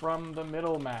sample from the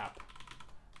middle map?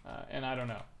 And I don't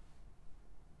know.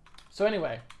 So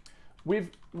anyway, we've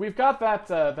got that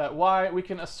that y. We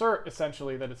can assert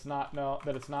essentially that it's not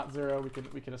 0.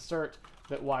 We can assert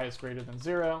that y is greater than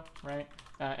 0, right?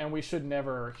 And we should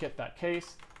never hit that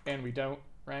case, and we don't,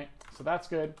 right? So that's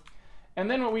good. And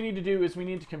then what we need to do is we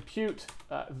need to compute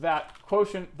that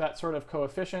quotient, that sort of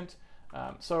coefficient.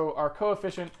 So our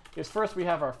coefficient is, first we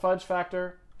have our fudge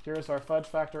factor. Here's our fudge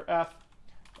factor f,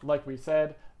 like we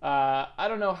said. I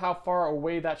don't know how far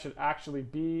away that should actually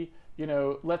be. You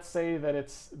know, let's say that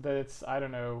it's I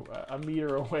don't know, a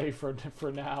meter away for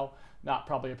now. Not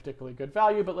probably a particularly good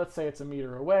value, but let's say it's a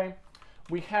meter away.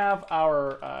 We have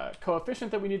our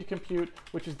coefficient that we need to compute,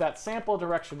 which is that sample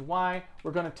direction y.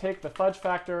 We're going to take the fudge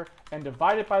factor and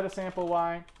divide it by the sample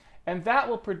y. and that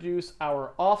will produce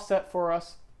our offset for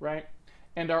us, right?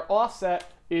 And our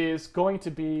offset is going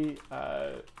to be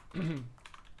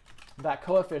that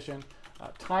coefficient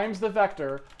times the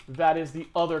vector that is the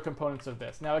other components of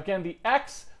this. Now again, the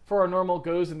x for our normal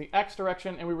goes in the x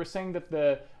direction, and we were saying that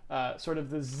the sort of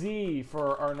the z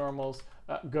for our normals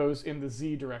goes in the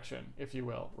z direction, if you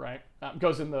will, right?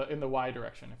 Goes in the y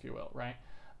direction, if you will, right?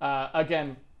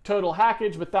 Again, total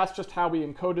hackage, but that's just how we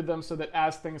encoded them, so that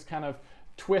as things kind of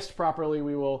twist properly,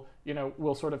 we will,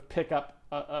 we'll sort of pick up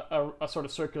a sort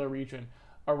of circular region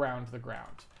around the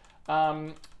ground.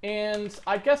 And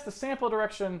I guess the sample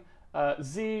direction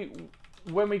z,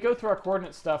 when we go through our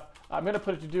coordinate stuff, I'm going to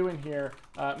put a to-do in here.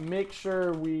 Make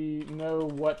sure we know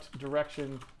what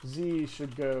direction z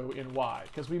should go in y,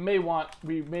 because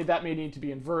that may need to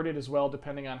be inverted as well,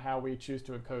 depending on how we choose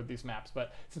to encode these maps.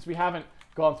 But since we haven't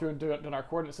gone through and done our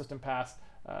coordinate system pass,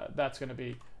 that's going to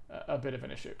be a bit of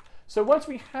an issue. So once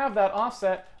we have that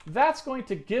offset, that's going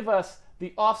to give us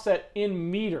the offset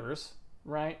in meters,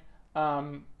 right?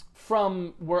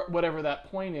 From whatever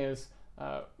that point is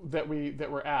that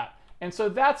we're at. And so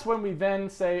that's when we then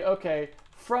say, okay,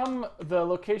 from the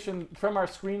location, from our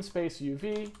screen space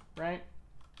UV, right?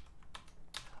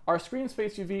 Our screen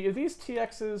space UV, are these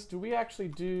TXs, do we actually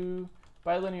do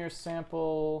bilinear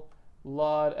sample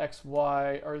LOD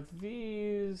XY? Are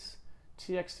these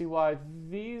TXTY?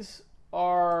 These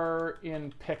are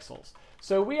in pixels.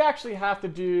 So we actually have to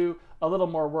do a little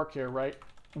more work here, right?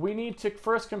 We need to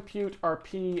first compute our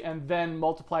P and then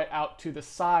multiply it out to the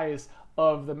size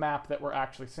of the map that we're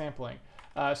actually sampling.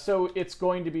 So it's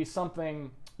going to be something,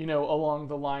 along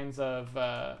the lines of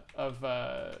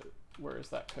where is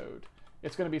that code?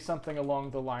 It's going to be something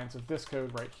along the lines of this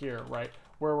code right here, right?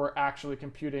 Where we're actually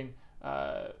computing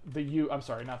I'm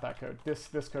sorry, not that code.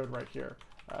 This code right here,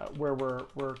 where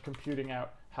we're computing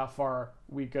out how far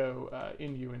we go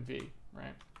in U and V,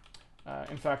 right?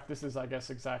 In fact, this is, I guess,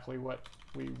 exactly what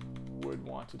we would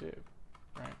want to do,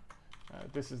 right?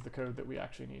 This is the code that we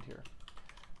actually need here.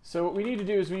 So what we need to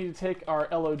do is we need to take our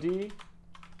LOD,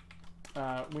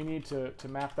 we need to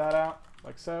map that out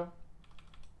like so.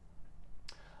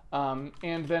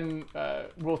 And then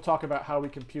we'll talk about how we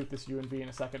compute this U and V in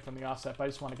a second from the offset, but I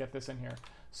just want to get this in here.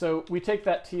 So we take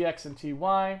that TX and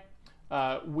TY,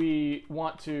 we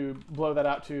want to blow that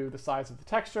out to the size of the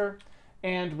texture,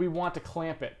 and we want to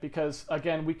clamp it because,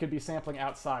 again, we could be sampling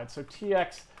outside. So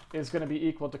TX is going to be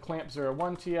equal to clamp 0,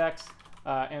 1 TX,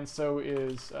 and so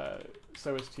is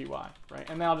TY, right?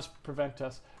 And that'll just prevent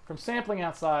us from sampling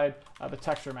outside the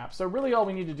texture map. So really all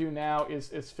we need to do now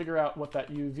is figure out what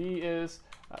that UV is.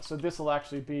 So this will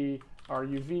actually be our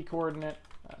UV coordinate.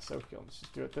 So let's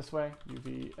just do it this way,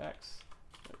 UVX,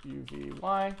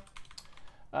 UVY.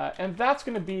 And that's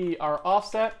going to be our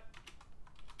offset.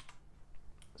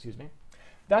 Excuse me.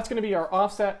 That's going to be our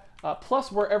offset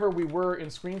plus wherever we were in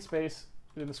screen space,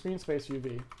 in the screen space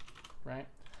UV, right?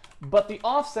 But the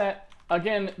offset,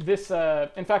 again, this,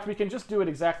 in fact, we can just do it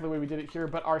exactly the way we did it here,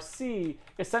 but our C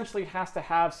essentially has to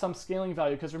have some scaling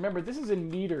value, because remember, this is in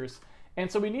meters, and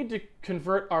so we need to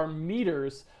convert our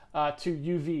meters to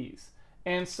UVs.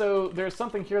 And so there's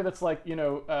something here that's like,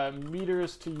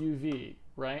 meters to UV,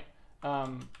 right?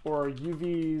 Or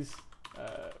UVs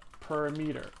per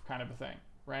meter kind of a thing,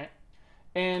 right?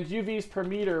 And UVs per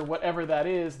meter, whatever that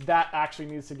is, that actually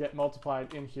needs to get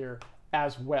multiplied in here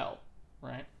as well,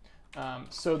 right?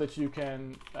 So that you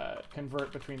can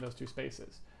convert between those two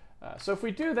spaces. So if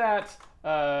we do that,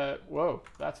 whoa,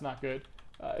 that's not good.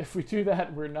 If we do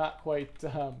that, we're not quite,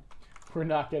 we're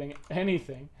not getting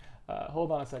anything.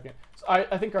 Hold on a second. So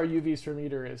I think our UVs per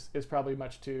meter is probably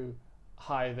much too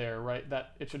high there, right?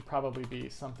 That it should probably be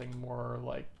something more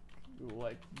like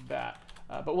that.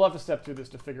 But we'll have to step through this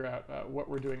to figure out what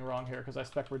we're doing wrong here, because I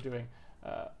suspect we're doing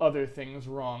other things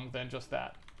wrong than just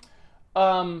that.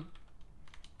 I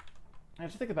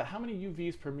have to think about how many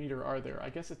UVs per meter are there. I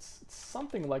guess it's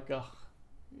something like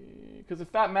because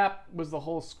if that map was the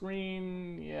whole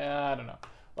screen, yeah, I don't know.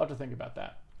 We'll have to think about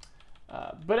that.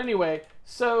 But anyway,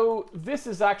 so this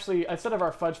is actually, instead of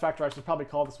our fudge factor, I should probably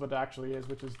call this what it actually is,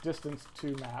 which is distance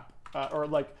to map, or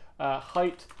like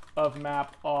height of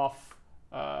map off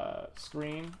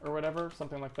screen or whatever,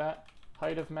 something like that.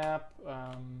 Height of map,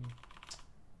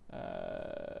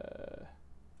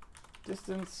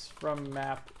 distance from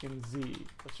map in Z.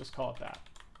 Let's just call it that.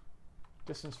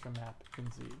 Distance from map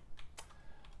in Z.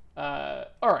 All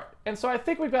right, and so I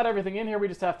think we've got everything in here. We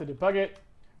just have to debug it.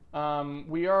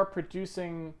 We are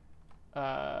producing,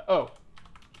 oh,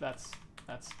 that's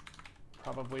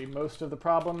probably most of the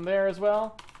problem there as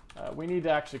well. We need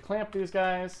to actually clamp these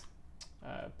guys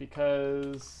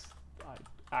because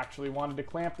actually wanted to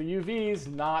clamp the UVs,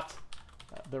 not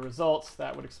the results.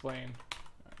 That would explain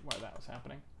why that was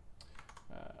happening.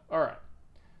 All right.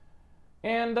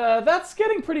 And that's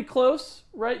getting pretty close,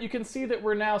 right? You can see that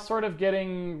we're now sort of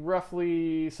getting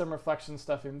roughly some reflection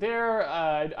stuff in there.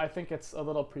 I think it's a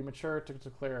little premature to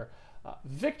declare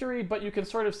victory, but you can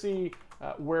sort of see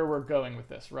where we're going with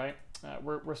this, right?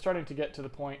 We're starting to get to the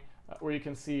point where you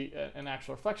can see an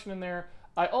actual reflection in there.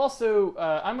 I also,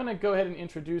 I'm going to go ahead and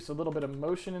introduce a little bit of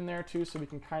motion in there too, so we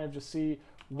can kind of just see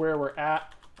where we're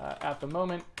at the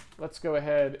moment. Let's go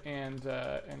ahead and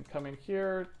come in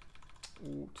here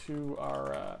to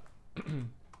our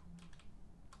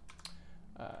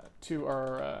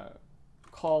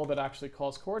call that actually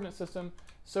calls coordinate system.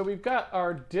 So we've got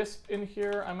our disp in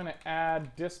here. I'm going to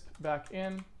add disp back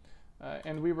in,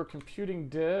 and we were computing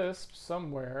disp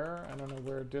somewhere. I don't know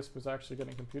where disp was actually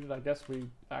getting computed. I guess we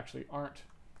actually aren't,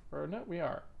 or no, we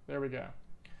are. There we go.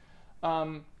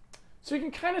 So you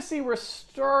can kind of see we're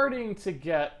starting to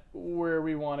get where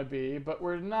we want to be, but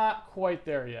we're not quite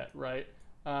there yet, right?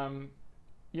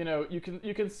 You know, you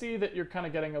can see that you're kind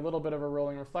of getting a little bit of a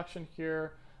rolling reflection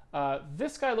here.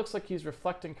 This guy looks like he's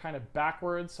reflecting kind of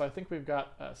backwards, so I think we've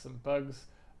got some bugs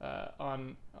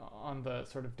on the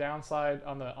sort of downside,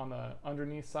 on the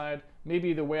underneath side.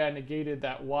 Maybe the way I negated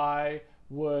that Y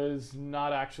was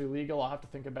not actually legal. I'll have to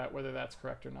think about whether that's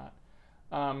correct or not.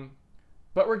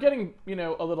 But we're getting, you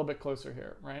know, a little bit closer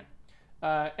here, right?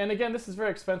 And again, this is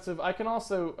very expensive. I can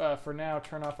also, for now,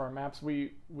 turn off our maps.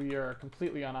 We are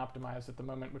completely unoptimized at the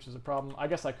moment, which is a problem. I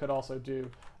guess I could also do,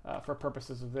 for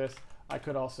purposes of this, I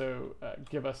could also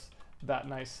give us that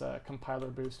nice compiler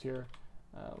boost here.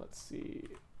 Let's see,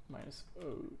 minus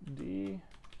OD,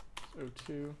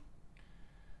 O2.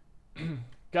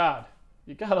 God,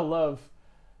 you gotta love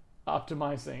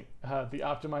optimizing, the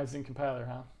optimizing compiler,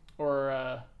 huh?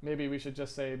 Or maybe we should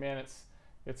just say, man,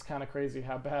 it's kind of crazy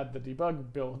how bad the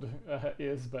debug build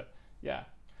is, but yeah.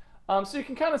 So you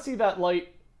can kind of see that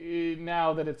light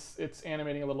now that it's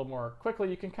animating a little more quickly.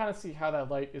 You can kind of see how that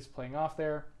light is playing off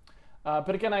there.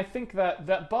 But again, I think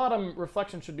that bottom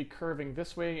reflection should be curving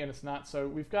this way, and it's not. So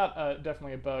we've got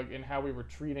definitely a bug in how we were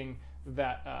treating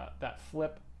that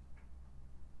flip.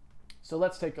 So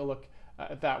let's take a look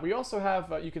at that. We also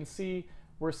have, you can see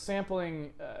we're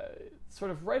sampling sort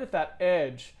of right at that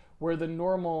edge where the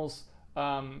normals,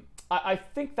 I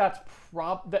think that's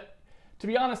to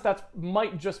be honest, that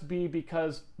might just be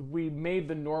because we made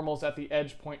the normals at the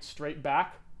edge point straight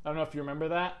back. I don't know if you remember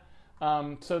that.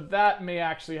 So that may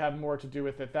actually have more to do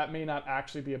with it. That may not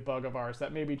actually be a bug of ours.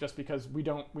 That may be just because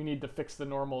we need to fix the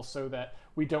normals so that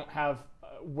we don't have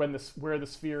where the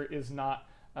sphere is not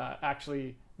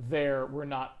actually there, we're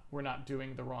not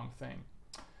doing the wrong thing.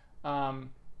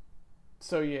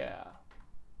 So yeah,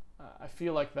 I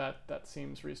feel like that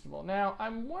seems reasonable. Now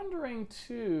I'm wondering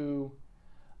too,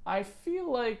 I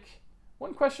feel like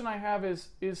one question I have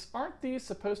is aren't these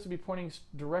supposed to be pointing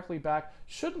directly back?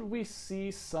 Shouldn't we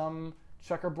see some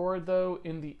checkerboard though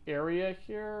in the area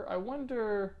here? I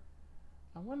wonder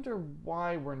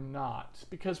why we're not,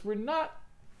 because we're not.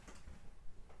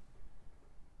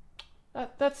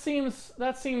 That seems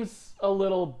a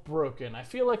little broken. I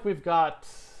feel like we've got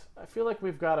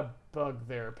a bug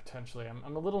there potentially.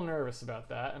 I'm a little nervous about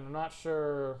that, and I'm not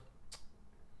sure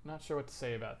what to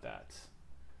say about that.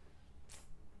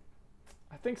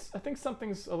 I think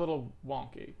something's a little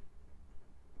wonky.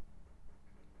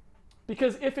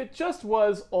 Because if it just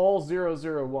was all 0,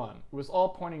 0, 1, it was all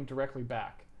pointing directly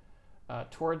back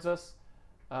towards us.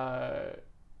 Oh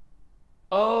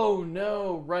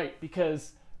no, right,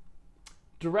 because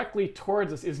directly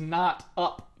towards us is not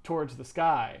up towards the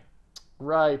sky.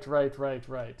 Right.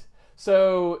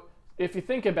 So if you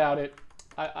think about it,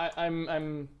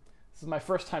 this is my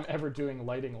first time ever doing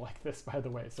lighting like this, by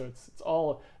the way. So it's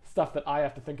all stuff that I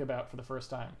have to think about for the first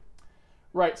time.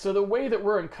 Right, so the way that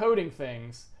we're encoding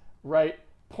things, right,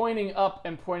 pointing up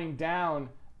and pointing down,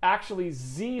 actually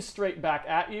Z straight back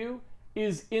at you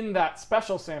is in that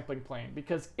special sampling plane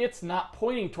because it's not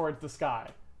pointing towards the sky,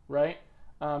 right?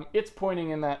 It's pointing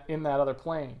in that other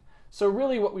plane. So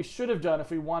really what we should have done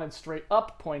if we wanted straight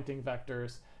up pointing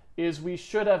vectors is we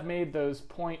should have made those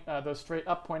straight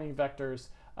up pointing vectors,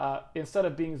 instead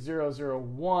of being 0, 0,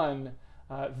 1,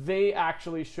 they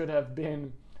actually should have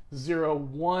been 0,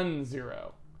 1,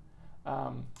 0.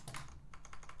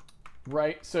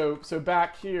 Right? So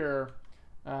back here,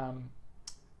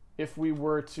 if we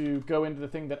were to go into the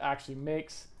thing that actually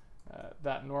makes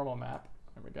that normal map,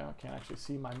 there we go, I can't actually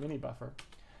see my mini buffer.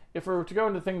 If we were to go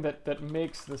into the thing that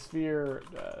makes the sphere,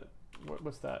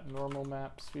 what's that, normal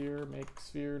map, sphere, make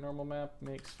sphere, normal map,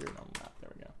 make sphere, normal map, there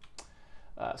we go.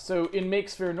 So in make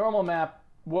sphere, normal map,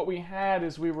 what we had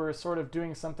is we were sort of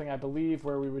doing something, I believe,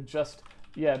 where we would just,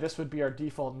 yeah, this would be our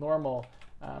default normal.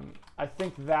 I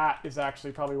think that is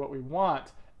actually probably what we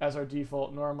want as our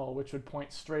default normal, which would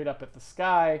point straight up at the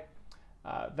sky.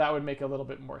 That would make a little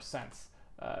bit more sense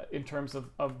in terms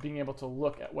of being able to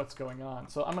look at what's going on.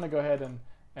 So I'm going to go ahead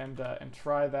and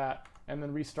try that and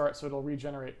then restart so it'll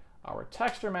regenerate our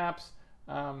texture maps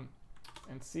and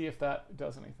see if that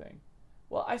does anything.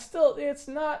 Well, it's still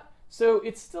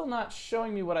not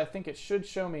showing me what I think it should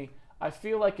show me. I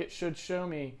feel like it should show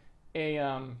me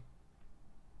it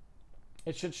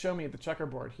should show me the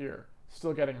checkerboard here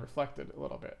still getting reflected a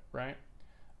little bit, right?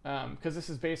 Because this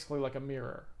is basically like a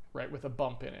mirror, right, with a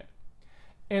bump in it.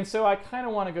 And so I kind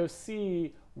of want to go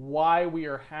see why we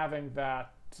are having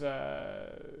that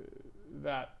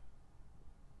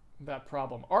that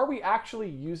problem. Are we actually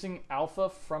using alpha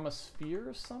from a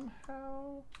sphere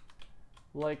somehow?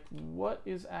 Like, what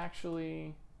is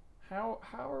actually, how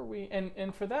are we,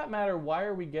 and for that matter, why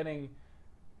are we getting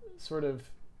sort of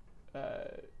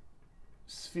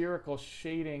spherical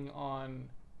shading on,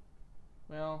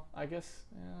 well, I guess,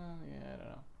 yeah, I don't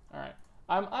know. All right,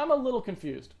 I'm a little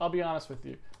confused, I'll be honest with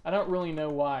you. I don't really know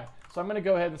why. So I'm gonna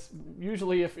go ahead and,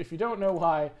 usually if you don't know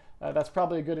why, that's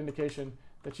probably a good indication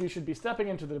that you should be stepping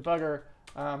into the debugger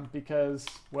because,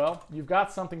 well, you've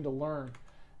got something to learn.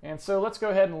 And so let's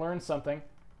go ahead and learn something,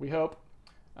 we hope.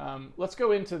 Let's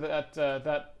go into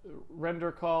that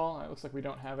render call. It looks like we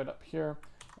don't have it up here.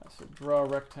 So draw a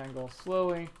rectangle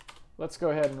slowly. Let's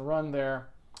go ahead and run there.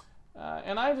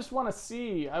 And I just want to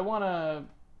see, I want to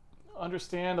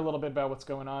understand a little bit about what's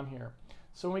going on here.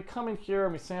 So when we come in here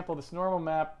and we sample this normal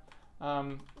map,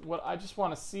 what I just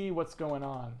want to see what's going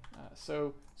on.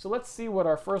 So let's see what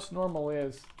our first normal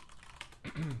is.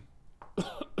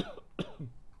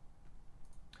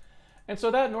 And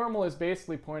so that normal is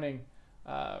basically pointing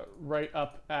right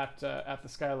up at the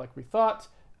sky like we thought.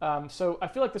 So I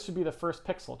feel like this should be the first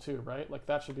pixel too, right? Like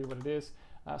that should be what it is.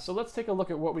 So let's take a look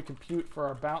at what we compute for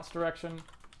our bounce direction,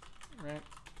 right?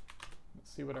 Let's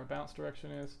see what our bounce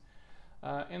direction is.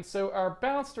 And so our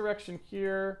bounce direction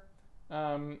here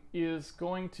is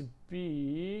going to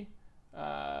be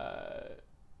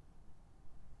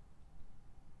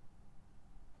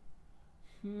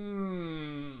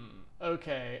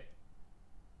okay.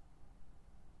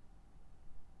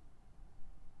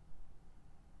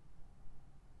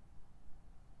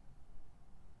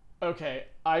 Okay,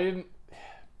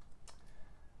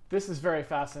 this is very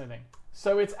fascinating.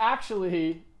 So it's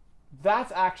actually,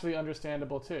 that's actually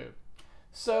understandable too.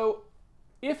 So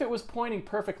if it was pointing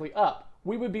perfectly up,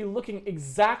 we would be looking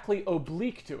exactly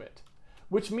oblique to it,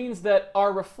 which means that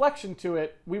our reflection to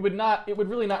it, it would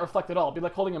really not reflect at all. It'd be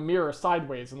like holding a mirror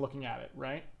sideways and looking at it,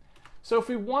 right? So if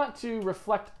we want to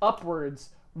reflect upwards,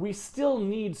 we still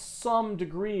need some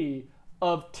degree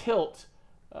of tilt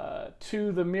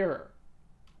to the mirror,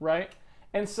 right?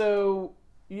 And so,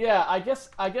 yeah, I guess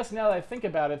now that I think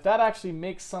about it, that actually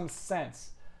makes some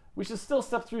sense. We should still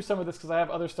step through some of this because I have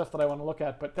other stuff that I want to look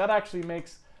at, but that actually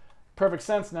makes perfect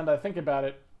sense now that I think about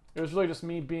it. It was really just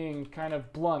me being kind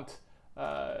of blunt.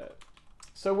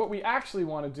 So what we actually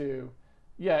want to do,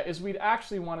 yeah, is we'd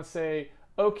actually want to say,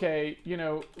 okay, you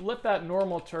know, let that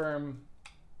normal term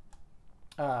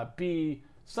be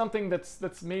something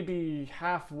that's maybe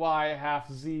half y,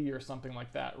 half z or something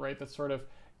like that, right? That's sort of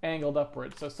angled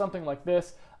upwards. So something like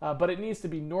this, but it needs to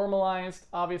be normalized,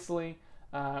 obviously.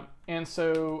 And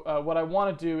so what I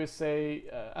want to do is say,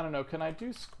 I don't know, can I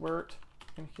do squirt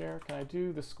in here? Can I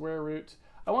do the square root?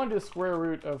 I want to do the square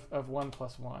root of 1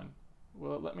 plus 1.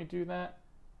 Will it let me do that?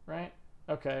 Right?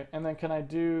 Okay, and then can I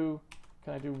do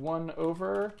 1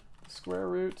 over the square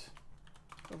root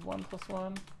of 1 plus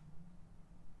 1?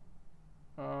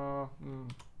 1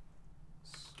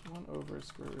 over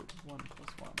square root of 1 plus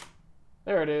 1.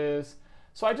 There it is.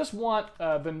 So I just want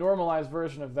the normalized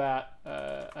version of that.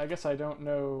 I guess I don't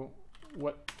know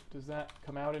what, does that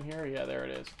come out in here? Yeah, there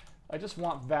it is. I just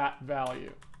want that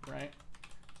value, right?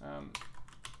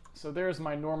 So there's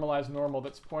my normalized normal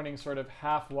that's pointing sort of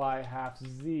half y, half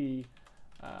z.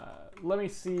 Let me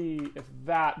see if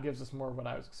that gives us more of what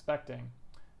I was expecting.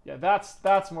 Yeah,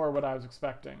 that's more what I was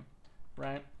expecting,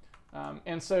 right?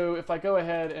 And so if I go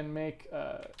ahead and make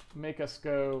us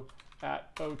go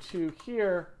at 02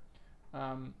 here,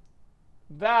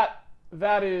 that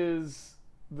is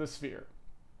the sphere,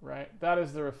 right? That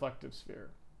is the reflective sphere.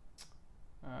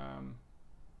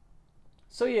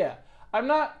 So yeah, I'm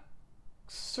not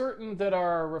certain that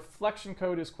our reflection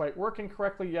code is quite working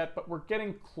correctly yet, but we're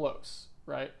getting close,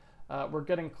 right? We're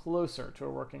getting closer to a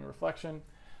working reflection,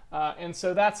 and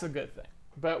so that's a good thing.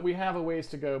 But we have a ways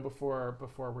to go before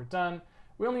we're done.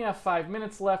 we only have 5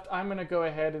 minutes left. I'm going to go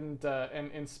ahead and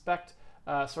inspect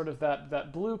sort of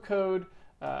that blue code.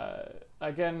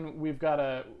 Again, we've got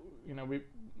a,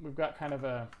 we've got kind of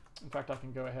a, in fact, I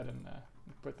can go ahead and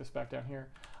put this back down here.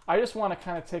 I just want to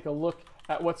kind of take a look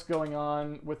at what's going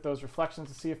on with those reflections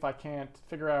to see if I can't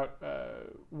figure out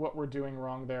what we're doing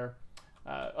wrong there.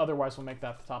 Otherwise, we'll make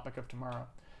that the topic of tomorrow.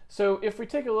 So if we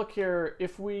take a look here,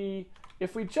 if we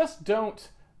just don't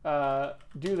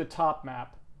do the top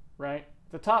map, right?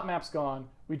 The top map's gone.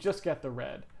 We just get the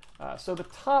red. So the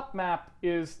top map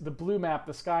is the blue map.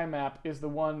 The sky map is the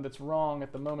one that's wrong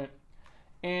at the moment.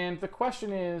 And the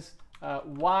question is,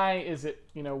 why is it,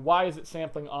 why is it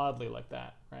sampling oddly like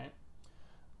that, right?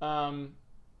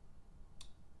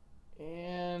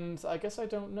 And I guess I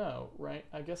don't know, right?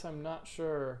 I guess I'm not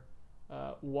sure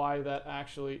why that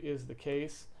actually is the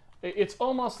case. It's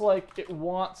almost like it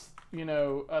wants,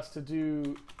 us to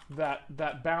do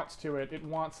that bounce to it. It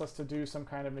wants us to do some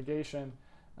kind of negation,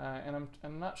 and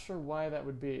I'm not sure why that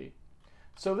would be.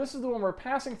 So this is the one we're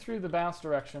passing through the bounce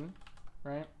direction,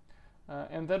 right?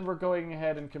 And then we're going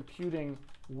ahead and computing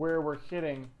where we're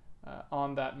hitting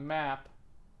on that map.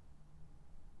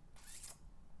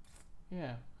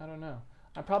 Yeah, I don't know.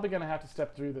 I'm probably going to have to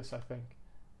step through this, I think.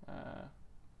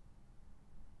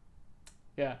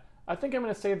 Yeah, I think I'm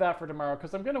going to save that for tomorrow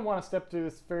because I'm going to want to step through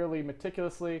this fairly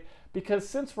meticulously, because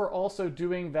since we're also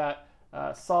doing that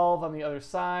solve on the other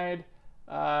side,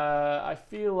 I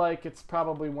feel like it's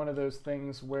probably one of those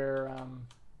things where,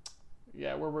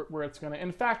 yeah, where it's going to...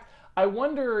 In fact, I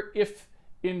wonder if,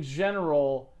 in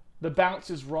general, the bounce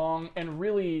is wrong, and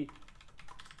really,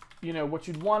 what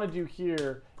you'd want to do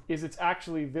here is it's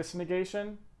actually this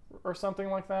negation or something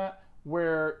like that,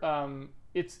 where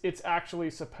it's actually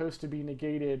supposed to be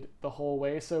negated the whole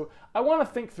way. So I want to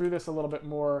think through this a little bit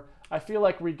more. I feel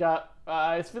like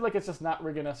I feel like it's just not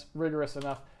rigorous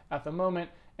enough at the moment.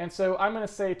 And so I'm going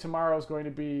to say tomorrow is going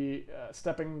to be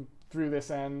stepping through this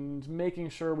and making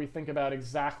sure we think about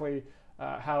exactly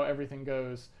how everything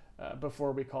goes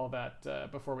before we call that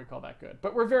good.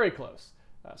 But we're very close,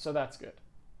 so that's good.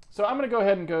 So I'm going to go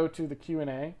ahead and go to the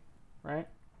Q&A, right?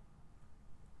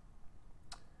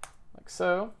 Like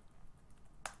so.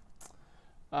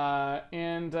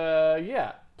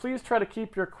 Yeah, please try to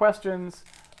keep your questions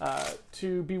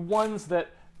to be ones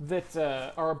that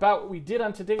are about what we did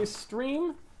on today's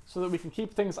stream, so that we can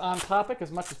keep things on topic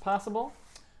as much as possible.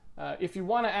 If you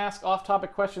want to ask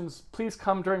off-topic questions, please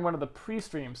come during one of the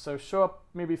pre-streams. So show up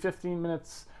maybe 15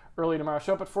 minutes early tomorrow.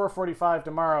 Show up at 4:45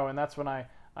 tomorrow, and that's when I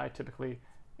typically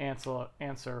answer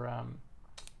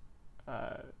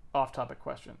off-topic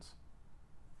questions.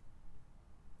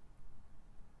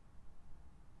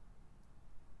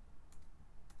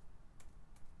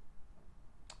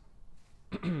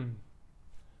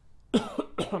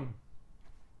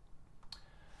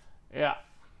 Yeah.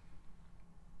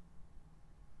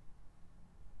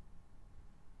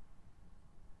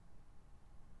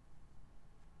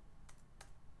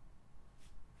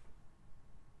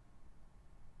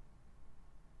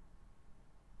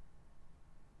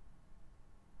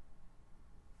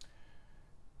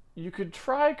 You could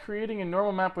try creating a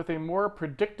normal map with a more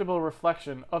predictable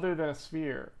reflection other than a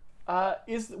sphere.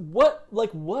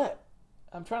 What?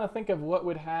 I'm trying to think of what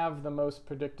would have the most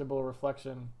predictable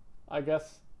reflection. I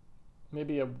guess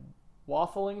maybe a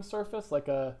waffling surface, like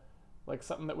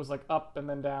something that was like up and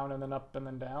then down and then up and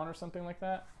then down or something like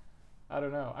that. I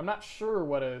don't know. I'm not sure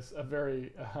what is a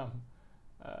very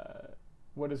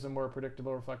what is a more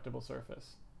predictable reflectable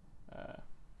surface.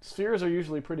 Spheres are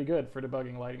usually pretty good for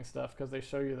debugging lighting stuff because they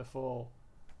show you the full,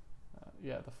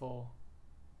 the full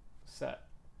set.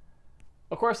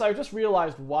 Of course, I just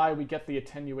realized why we get the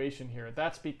attenuation here.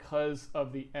 That's because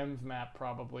of the ENVMAP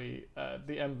probably,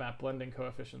 the ENVMAP blending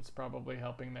coefficients probably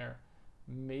helping there.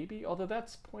 Maybe, although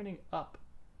that's pointing up.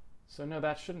 So no,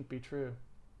 that shouldn't be true.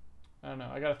 I don't know,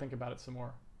 I gotta think about it some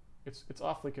more. It's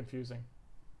awfully confusing.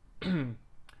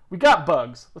 We got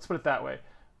bugs, let's put it that way.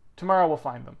 Tomorrow we'll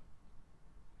find them.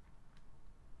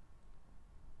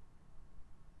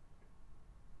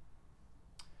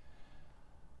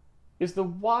 Is the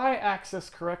y-axis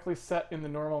correctly set in the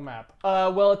normal map?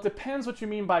 Well, it depends what you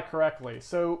mean by correctly.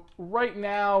 So right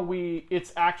now,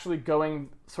 it's actually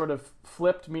going sort of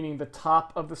flipped, meaning the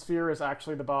top of the sphere is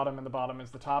actually the bottom and the bottom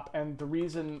is the top. And the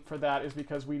reason for that is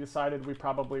because we decided we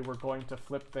probably were going to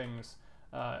flip things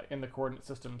in the coordinate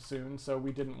system soon, so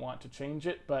we didn't want to change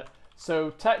it. But so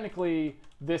technically,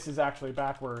 this is actually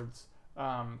backwards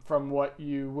from what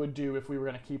you would do if we were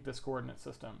going to keep this coordinate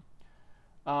system.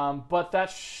 But that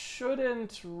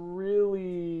shouldn't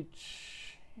really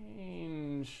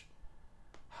change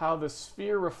how the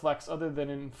sphere reflects other than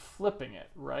in flipping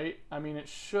it, right? I mean, it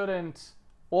shouldn't,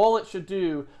 all it should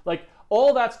do, like,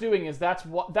 all that's doing is that's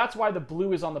why the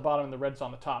blue is on the bottom and the red's on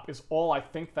the top, is all I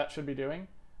think that should be doing,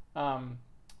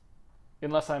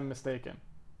 unless I'm mistaken.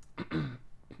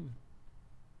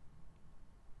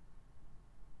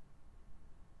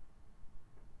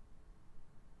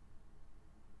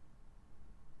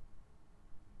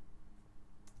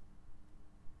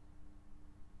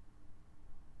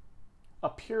 A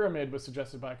pyramid was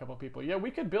suggested by a couple of people. Yeah, we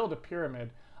could build a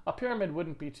pyramid. A pyramid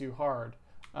wouldn't be too hard.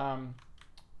 I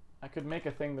could make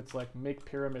a thing that's like make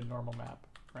pyramid normal map,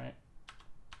 right?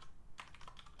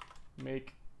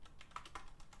 Make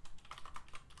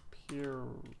pyramid.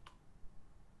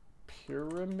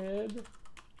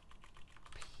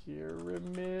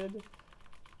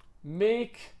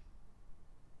 Make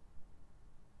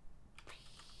pyramid.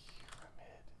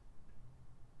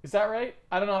 Is that right?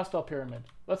 I don't know how to spell pyramid.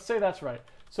 Let's say that's right.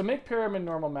 So make pyramid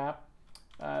normal map.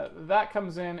 That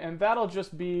comes in, and that'll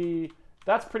just be,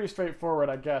 that's pretty straightforward,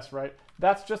 I guess, right?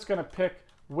 That's just going to pick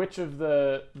which of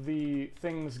the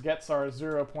things gets our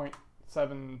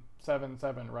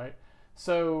 0.777, right?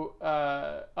 So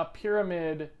a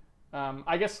pyramid,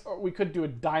 I guess we could do a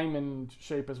diamond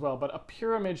shape as well, but a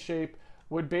pyramid shape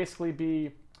would basically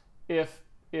be if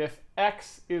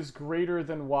x is greater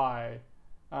than y,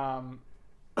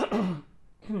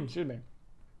 excuse me.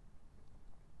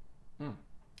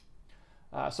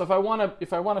 So if I want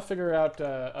to figure out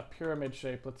a pyramid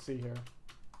shape, let's see here.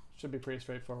 Should be pretty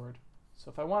straightforward.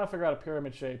 So if I want to figure out a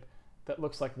pyramid shape that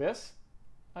looks like this,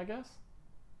 I guess,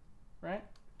 right?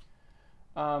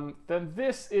 Then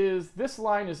this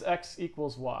line is x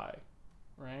equals y,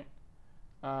 right?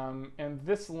 And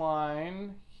this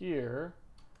line here,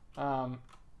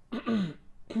 excuse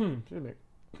me.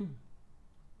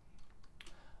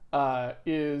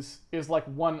 Is like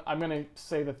 1, I'm going to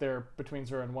say that they're between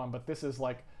 0 and 1, but this is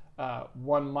like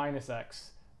 1 minus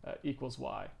x equals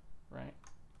y, right?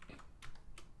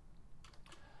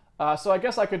 So I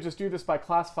guess I could just do this by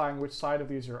classifying which side of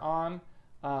these you're on.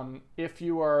 If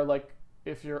you're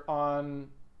on,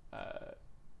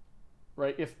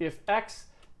 right, if x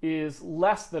is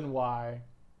less than y,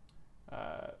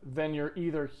 then you're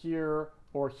either here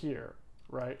or here,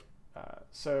 right?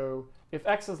 So if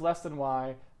x is less than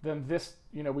y, then this,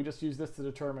 we just use this to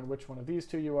determine which one of these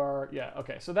two you are. Yeah,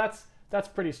 okay, so that's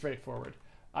pretty straightforward.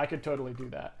 I could totally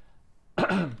do that.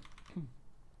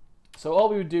 So all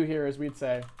we would do here is we'd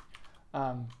say,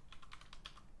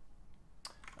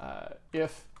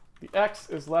 if the x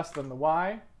is less than the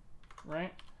y,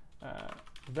 right,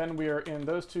 then we are in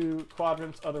those two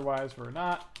quadrants, otherwise we're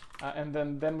not. And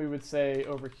then we would say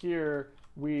over here,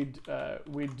 we'd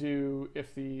do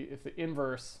if the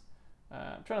inverse,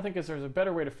 I'm trying to think if there's a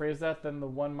better way to phrase that than the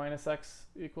 1 minus x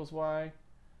equals y.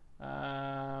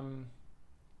 I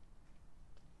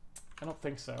don't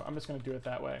think so. I'm just going to do it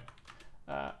that way.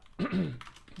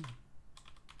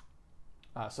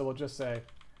 So we'll just say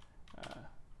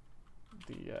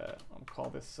I'll call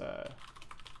this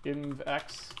inv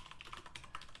x.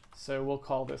 So we'll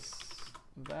call this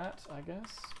that, I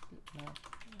guess.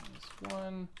 Minus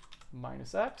 1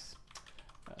 minus x.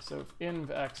 So if inv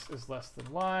x is less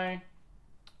than y,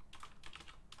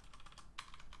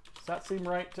 does that seem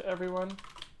right to everyone?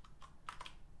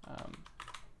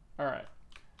 All right.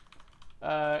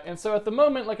 And so at the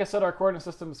moment, like I said, our coordinate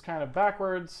system is kind of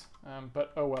backwards,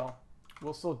 but oh well.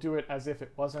 We'll still do it as if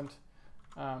it wasn't.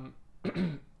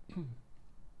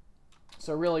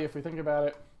 So really, if we think about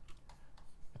it,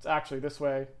 it's actually this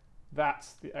way.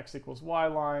 That's the x equals y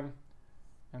line,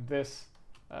 and this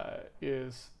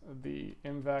is the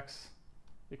inv x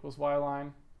equals y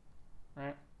line,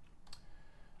 right?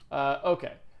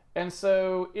 Okay, and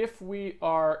so if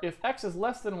x is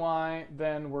less than y,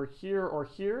 then we're here or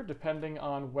here, depending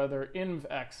on whether inv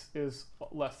x is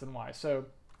less than y. So,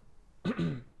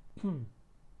 excuse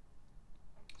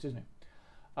me.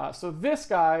 So this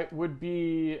guy would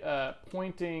be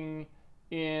pointing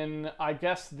in, I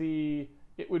guess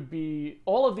it would be,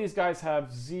 all of these guys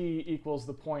have z equals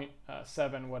the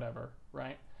 0.7 whatever,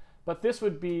 right? But this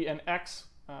would be an x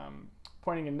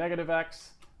pointing in negative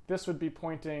x. This would be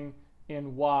pointing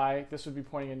in y. This would be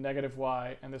pointing in negative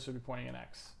y. And this would be pointing in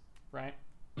x, right?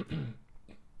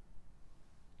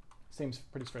 Seems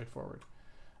pretty straightforward.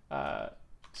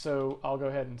 So I'll go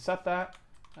ahead and set that.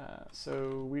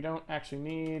 So we don't actually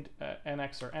need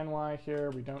nx or ny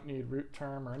here. We don't need root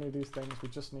term or any of these things. We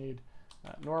just need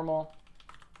normal,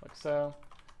 like so.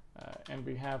 And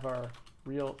we have our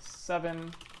real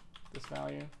 7, this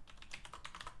value.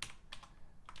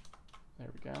 There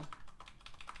we go.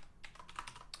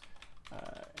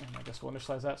 And I guess we'll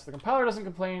initialize that so the compiler doesn't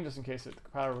complain, just in case the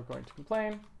compiler were going to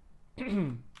complain.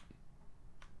 And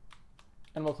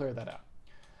we'll clear that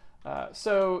out.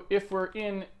 So if we're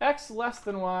in x less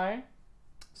than y,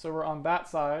 so we're on that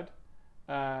side,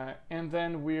 and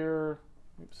then we're,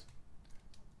 oops,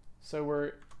 so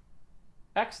we're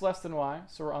x less than y,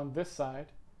 so we're on this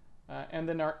side, and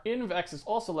then our inv x is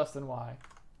also less than y,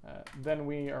 then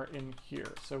we are in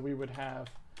here. So we would have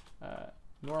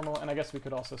normal, and I guess we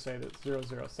could also say that 0,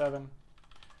 0, 7.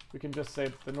 We can just say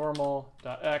that the normal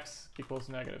dot x equals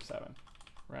 -7,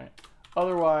 right?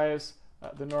 Otherwise,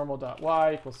 the normal dot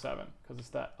y equals 7, because it's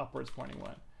that upwards pointing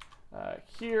one.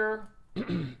 Here,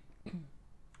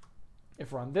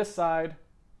 if we're on this side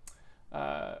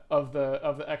of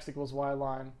the x equals y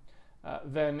line,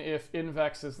 then if inv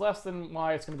x is less than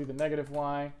y, it's going to be the negative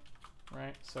y,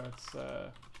 right? So it's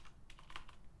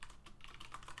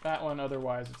that one,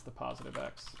 otherwise it's the positive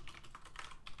x.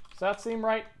 Does that seem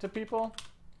right to people?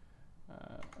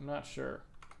 I'm not sure.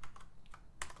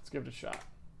 Let's give it a shot.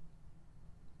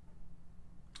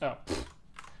 Oh,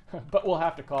 but we'll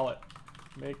have to call it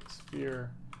make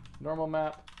sphere normal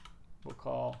map. We'll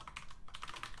call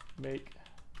make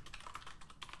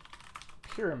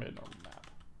pyramid normal map.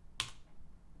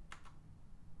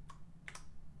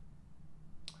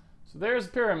 So there's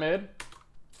pyramid.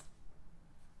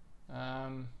 I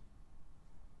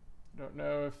don't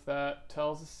know if that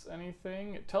tells us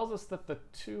anything. It tells us that the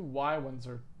two y ones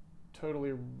are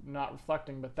totally not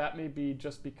reflecting, but that may be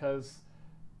just because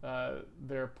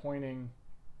they're pointing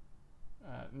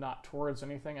not towards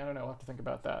anything. I don't know. We'll have to think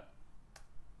about that.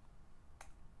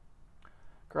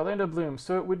 Garlando Bloom.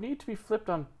 So it would need to be flipped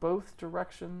on both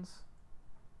directions.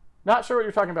 Not sure what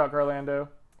you're talking about, Garlando.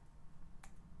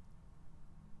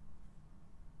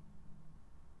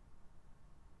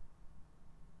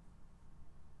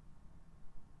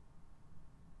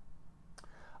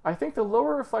 I think the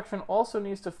lower reflection also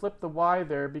needs to flip the y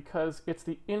there because it's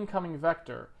the incoming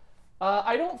vector.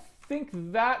 I don't think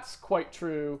that's quite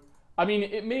true. I mean,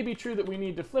 it may be true that we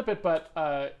need to flip it, but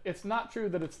it's not true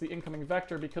that it's the incoming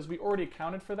vector because we already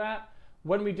accounted for that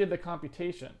when we did the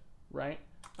computation, right?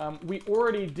 We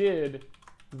already did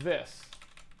this,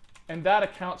 and that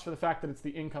accounts for the fact that it's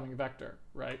the incoming vector,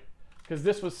 right? Because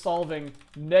this was solving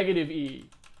 -e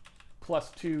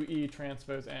plus 2e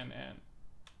transpose n,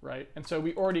 right? And so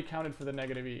we already accounted for the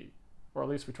 -e, or at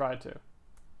least we tried to.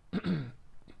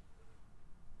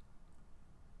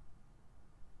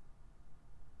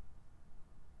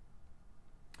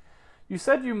 You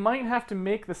said you might have to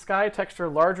make the sky texture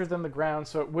larger than the ground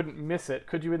so it wouldn't miss it.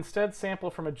 Could you instead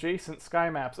sample from adjacent sky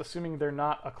maps, assuming they're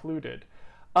not occluded?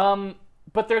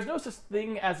 But there's no such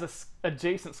thing as an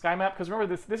adjacent sky map, because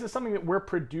remember, this is something that we're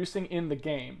producing in the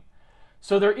game.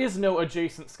 So there is no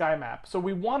adjacent sky map. So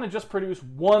we want to just produce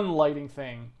one lighting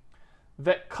thing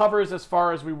that covers as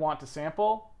far as we want to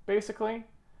sample, basically.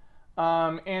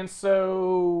 And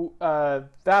so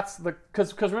that's the,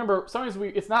 because remember, sometimes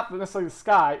it's not necessarily the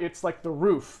sky, it's like the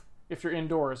roof if you're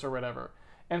indoors or whatever.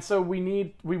 And so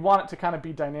we want it to kind of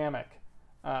be dynamic.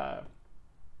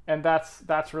 And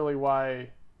that's really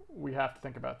why we have to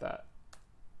think about that.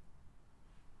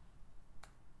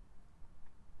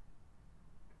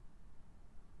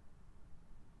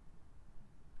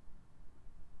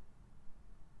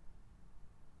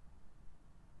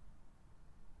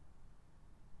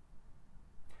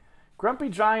 Grumpy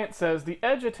Giant says, the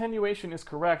edge attenuation is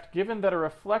correct given that a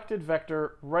reflected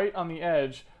vector right on the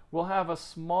edge will have a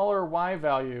smaller y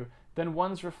value than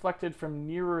ones reflected from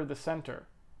nearer the center.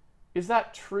 Is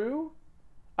that true?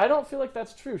 I don't feel like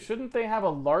that's true. Shouldn't they have a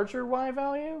larger y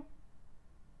value?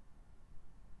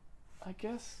 I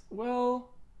guess, well,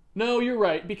 no, you're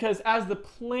right, because as the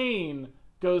plane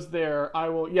goes there, I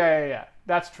will, yeah,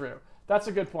 that's true. That's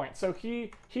a good point. So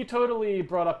he totally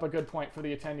brought up a good point for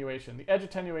the attenuation. The edge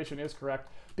attenuation is correct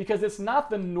because it's not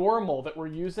the normal that we're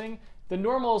using. The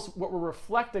normal is what we're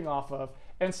reflecting off of.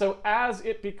 And so as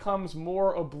it becomes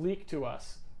more oblique to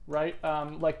us, right?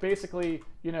 Like basically,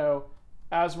 you know,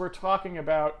 as we're talking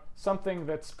about something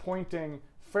that's pointing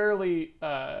fairly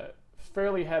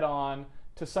head on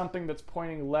to something that's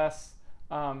pointing less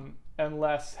and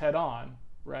less head on,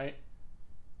 right?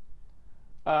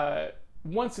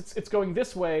 Once it's going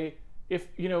this way, if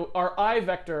you know, our I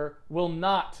vector will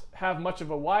not have much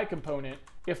of a y component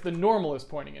if the normal is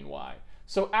pointing in y.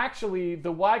 So actually,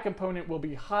 the y component will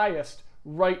be highest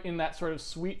right in that sort of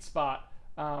sweet spot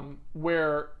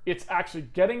where it's actually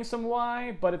getting some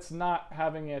y, but it's not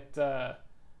having it.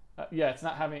 It's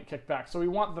not having it kicked back. So we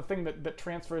want the thing that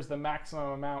transfers the maximum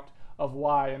amount of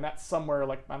y, and that's somewhere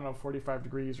like, I don't know, 45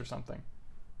 degrees or something.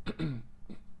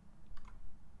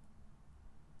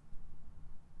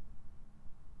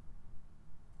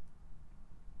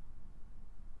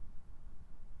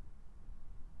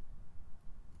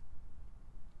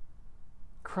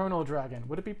 Chrono Dragon.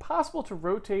 Would it be possible to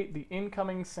rotate the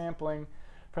incoming sampling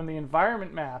from the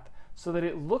environment map so that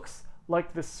it looks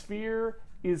like the sphere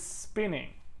is spinning?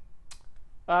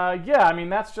 Yeah, I mean,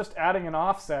 that's just adding an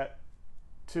offset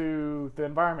to the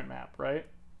environment map, right?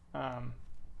 You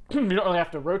don't really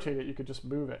have to rotate it, you could just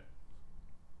move it.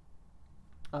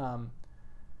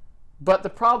 But the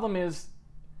problem is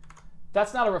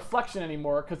that's not a reflection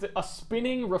anymore, because a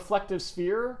spinning reflective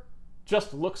sphere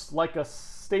just looks like a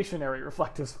stationary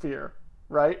reflective sphere,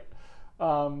 right?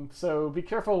 So be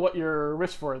careful what you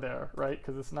wish for there, right?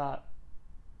 Because it's not.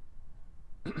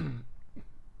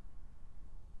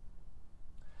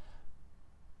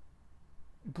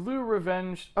 Blue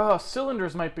Revenge. Oh,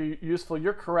 cylinders might be useful.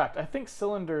 You're correct. I think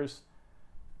cylinders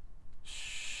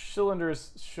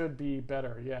should be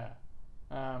better. Yeah.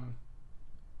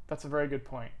 That's a very good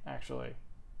point, actually.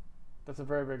 That's a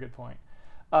very, very good point.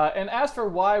 And as for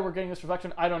why we're getting this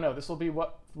reflection, I don't know. This will be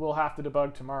what we'll have to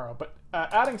debug tomorrow. But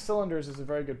adding cylinders is a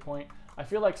very good point. I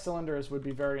feel like cylinders would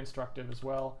be very instructive as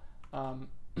well. Let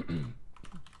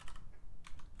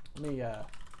me...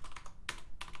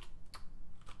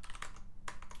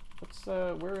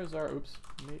 where is our, oops,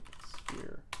 make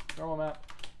sphere, normal map.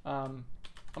 I'm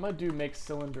gonna do make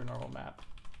cylinder normal map.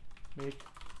 Make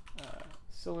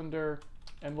cylinder,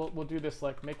 and we'll do this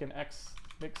like make an X,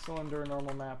 make cylinder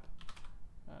normal map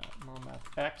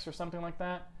X or something like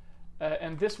that.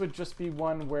 And this would just be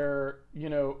one where, you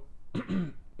know,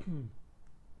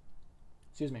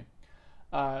 excuse me,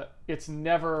 it's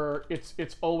never,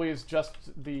 it's always just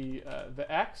the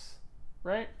X,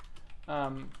 right?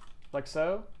 Like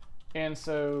so. And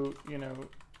so, you know,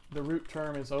 the root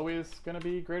term is always going to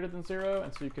be greater than 0,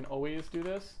 and so you can always do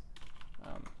this,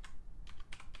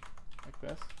 like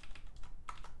this.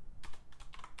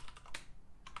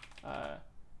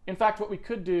 In fact, what we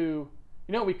could do,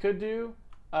 you know what we could do?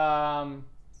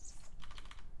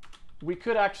 We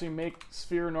could actually make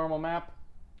sphere normal map,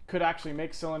 could actually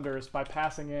make cylinders by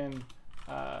passing in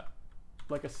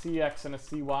like a CX and a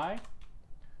CY,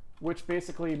 which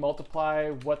basically multiply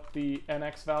what the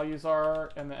NX values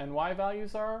are and the NY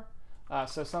values are.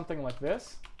 So something like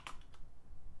this.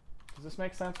 Does this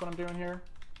make sense what I'm doing here?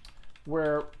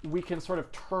 Where we can sort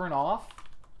of turn off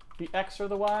the X or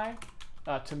the Y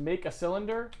to make a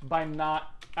cylinder by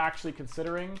not actually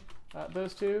considering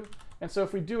those two. And so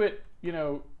if we do it, you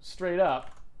know, straight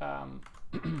up,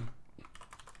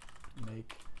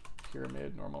 make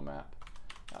pyramid normal map.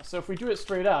 So if we do it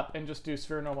straight up and just do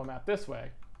sphere normal map this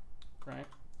way, right?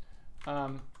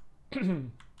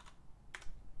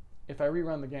 If I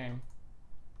rerun the game,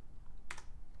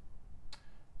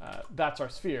 that's our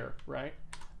sphere, right?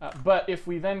 But if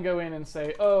we then go in and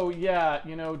say, oh yeah,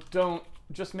 you know, don't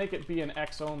just make it be an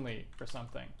X only or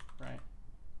something, right?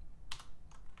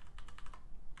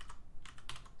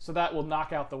 So that will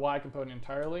knock out the Y component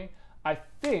entirely. I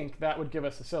think that would give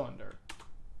us a cylinder.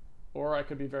 Or I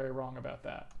could be very wrong about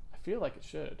that. I feel like it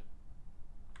should.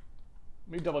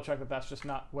 Let me double check that that's just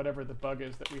not whatever the bug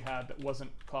is that we had that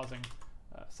wasn't causing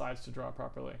sides to draw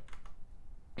properly.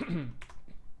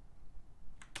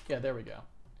 Yeah, there we go.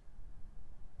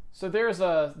 So there's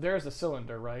a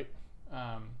cylinder, right?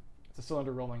 It's a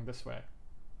cylinder rolling this way.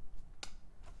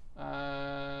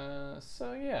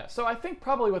 So yeah, so I think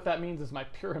probably what that means is my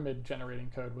pyramid generating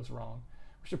code was wrong.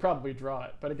 We should probably draw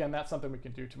it, but again, that's something we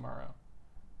can do tomorrow.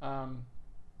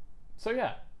 So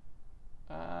yeah,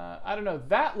 I don't know.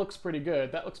 That looks pretty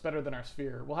good. That looks better than our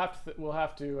sphere. We'll have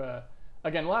to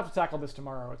again, we'll have to tackle this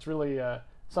tomorrow. It's really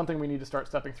something we need to start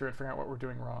stepping through and figuring out what we're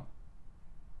doing wrong.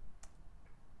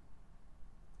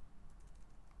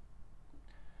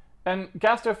 And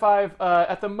Gasto5,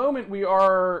 at the moment we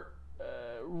are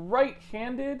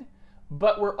right-handed,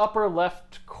 but we're upper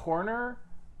left corner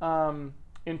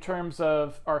in terms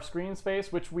of our screen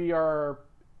space, which we have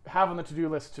on the to-do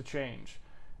list to change.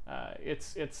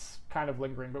 It's kind of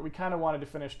lingering, but we kind of wanted to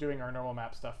finish doing our normal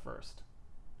map stuff first,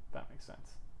 if that makes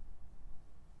sense.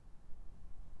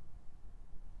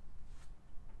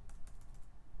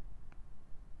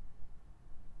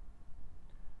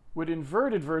 Would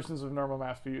inverted versions of normal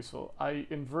maps be useful?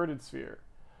 Inverted sphere.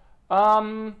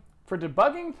 For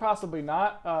debugging, possibly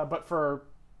not, but for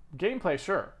gameplay,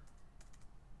 sure.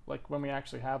 Like when we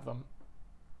actually have them.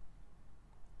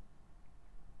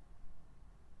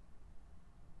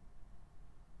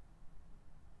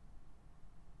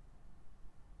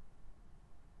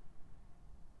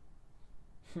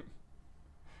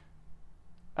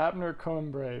 Abner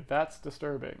Coimbray, that's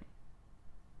disturbing.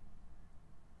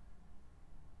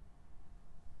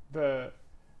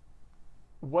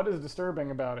 What is disturbing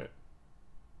about it?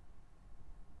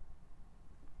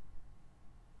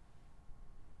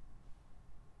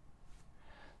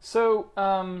 So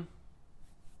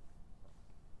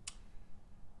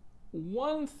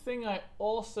one thing I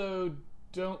also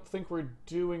don't think we're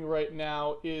doing right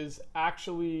now is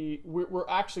actually, we're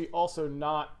actually also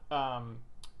not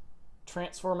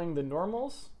transforming the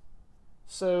normals.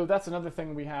 So that's another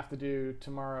thing we have to do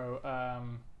tomorrow.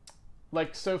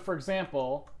 Like, so for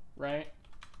example, right?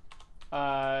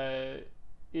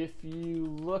 If you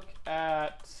look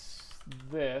at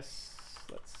this,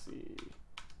 let's see.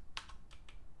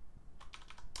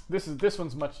 This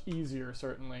one's much easier,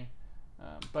 certainly,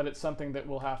 but it's something that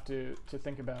we'll have to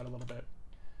think about a little bit.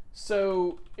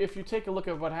 So if you take a look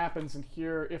at what happens in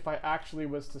here, if I actually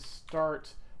was to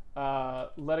start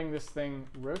letting this thing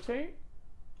rotate,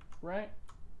 right?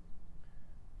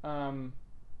 I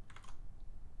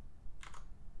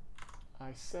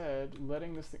said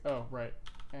letting this thing, oh, right,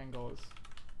 angle is,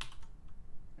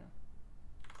 yeah.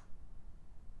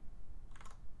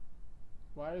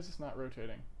 Why is this not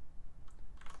rotating?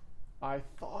 I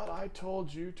thought I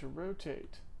told you to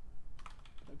rotate.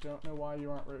 I don't know why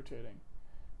you aren't rotating.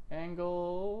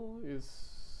 Angle is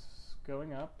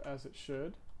going up as it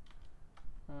should.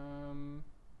 And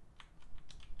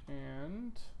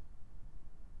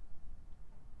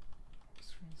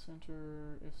screen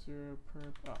center, F0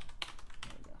 perp, oh,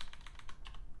 there we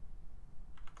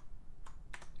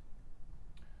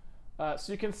go.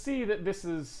 So you can see that this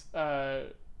is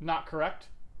not correct,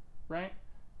 right?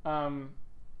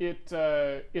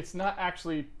 It's not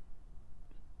actually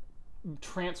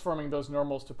transforming those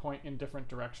normals to point in different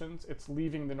directions. It's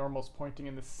leaving the normals pointing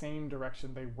in the same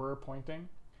direction they were pointing.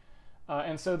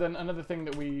 And so then another thing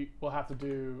that we will have to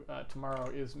do tomorrow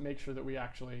is make sure that we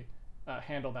actually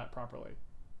handle that properly,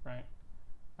 right?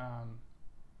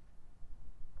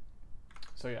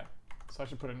 So yeah, so I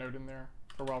should put a note in there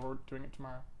for while we're doing it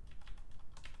tomorrow.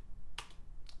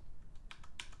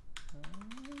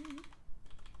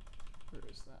 Where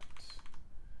is that?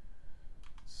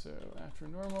 So after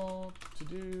normal, to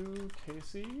do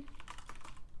KC.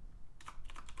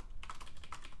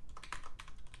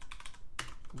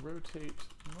 Rotate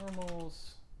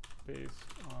normals based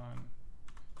on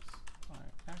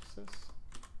y-axis,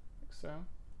 like so.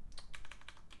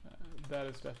 That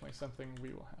is definitely something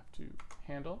we will have to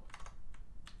handle.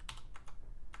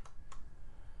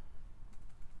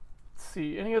 Let's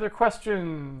see, any other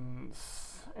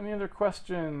questions? Any other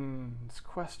questions?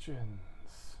 Questions?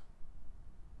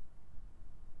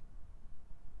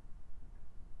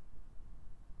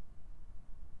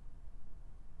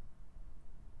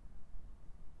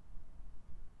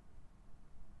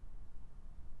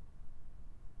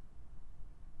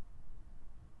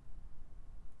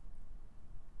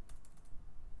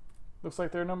 Looks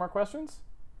like there are no more questions.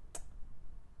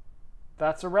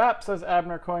 That's a wrap, says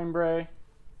Abner Coimbray.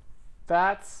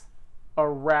 That's a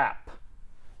wrap.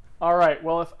 All right,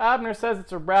 well, if Abner says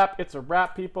it's a wrap,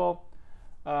 people.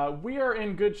 We are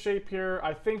in good shape here.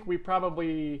 I think we're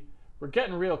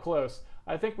getting real close.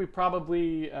 I think we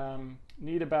probably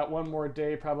need about one more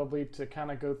day probably to kind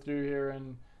of go through here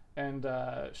and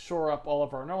shore up all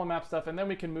of our normal map stuff, and then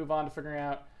we can move on to figuring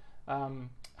out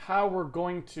how we're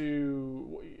going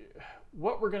to,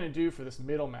 what we're going to do for this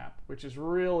middle map, which is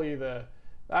really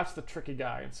that's the tricky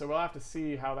guy. And so we'll have to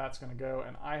see how that's going to go,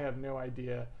 and I have no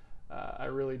idea. I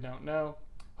really don't know.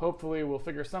 Hopefully we'll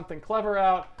figure something clever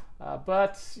out,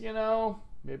 but you know,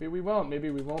 maybe we won't.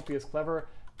 Maybe we won't be as clever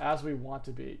as we want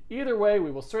to be. Either way,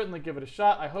 we will certainly give it a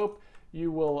shot. I hope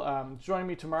you will join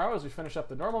me tomorrow as we finish up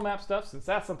the normal map stuff, since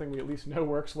that's something we at least know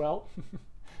works well.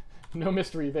 No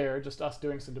mystery there, just us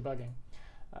doing some debugging.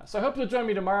 So I hope you'll join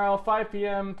me tomorrow, 5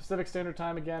 p.m. Pacific Standard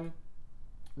Time again,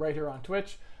 right here on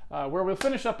Twitch, where we'll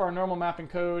finish up our normal mapping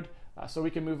code so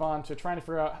we can move on to trying to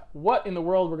figure out what in the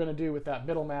world we're going to do with that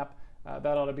middle map.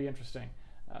 That ought to be interesting.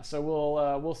 So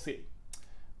we'll see.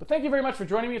 But thank you very much for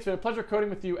joining me. It's been a pleasure coding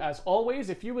with you as always.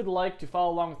 If you would like to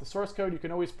follow along with the source code, you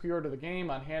can always pre-order the game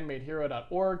on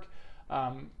handmadehero.org.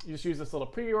 You just use this little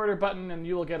pre-order button and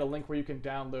you will get a link where you can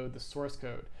download the source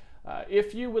code.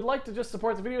 If you would like to just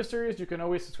support the video series, you can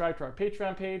always subscribe to our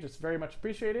Patreon page. It's very much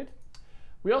appreciated.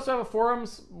 We also have a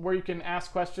forums where you can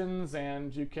ask questions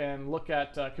and you can look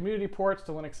at community ports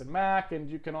to Linux and Mac, and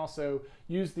you can also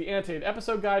use the annotated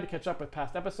episode guide to catch up with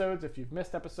past episodes if you've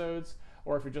missed episodes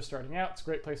or if you're just starting out. It's a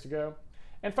great place to go.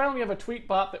 And finally, we have a tweet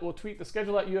bot that will tweet the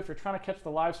schedule at you if you're trying to catch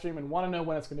the live stream and want to know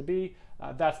when it's going to be.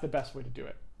 That's the best way to do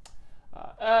it.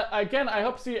 Again, I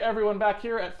hope to see everyone back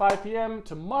here at 5 p.m.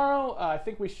 tomorrow. I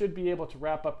think we should be able to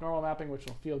wrap up normal mapping, which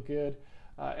will feel good.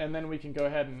 And then we can go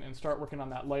ahead and start working on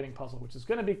that lighting puzzle, which is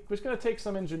going to take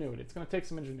some ingenuity. It's going to take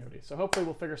some ingenuity. So hopefully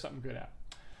we'll figure something good out.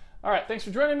 All right, thanks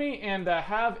for joining me, and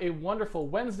have a wonderful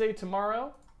Wednesday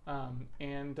tomorrow.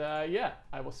 Yeah,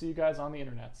 I will see you guys on the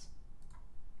internets.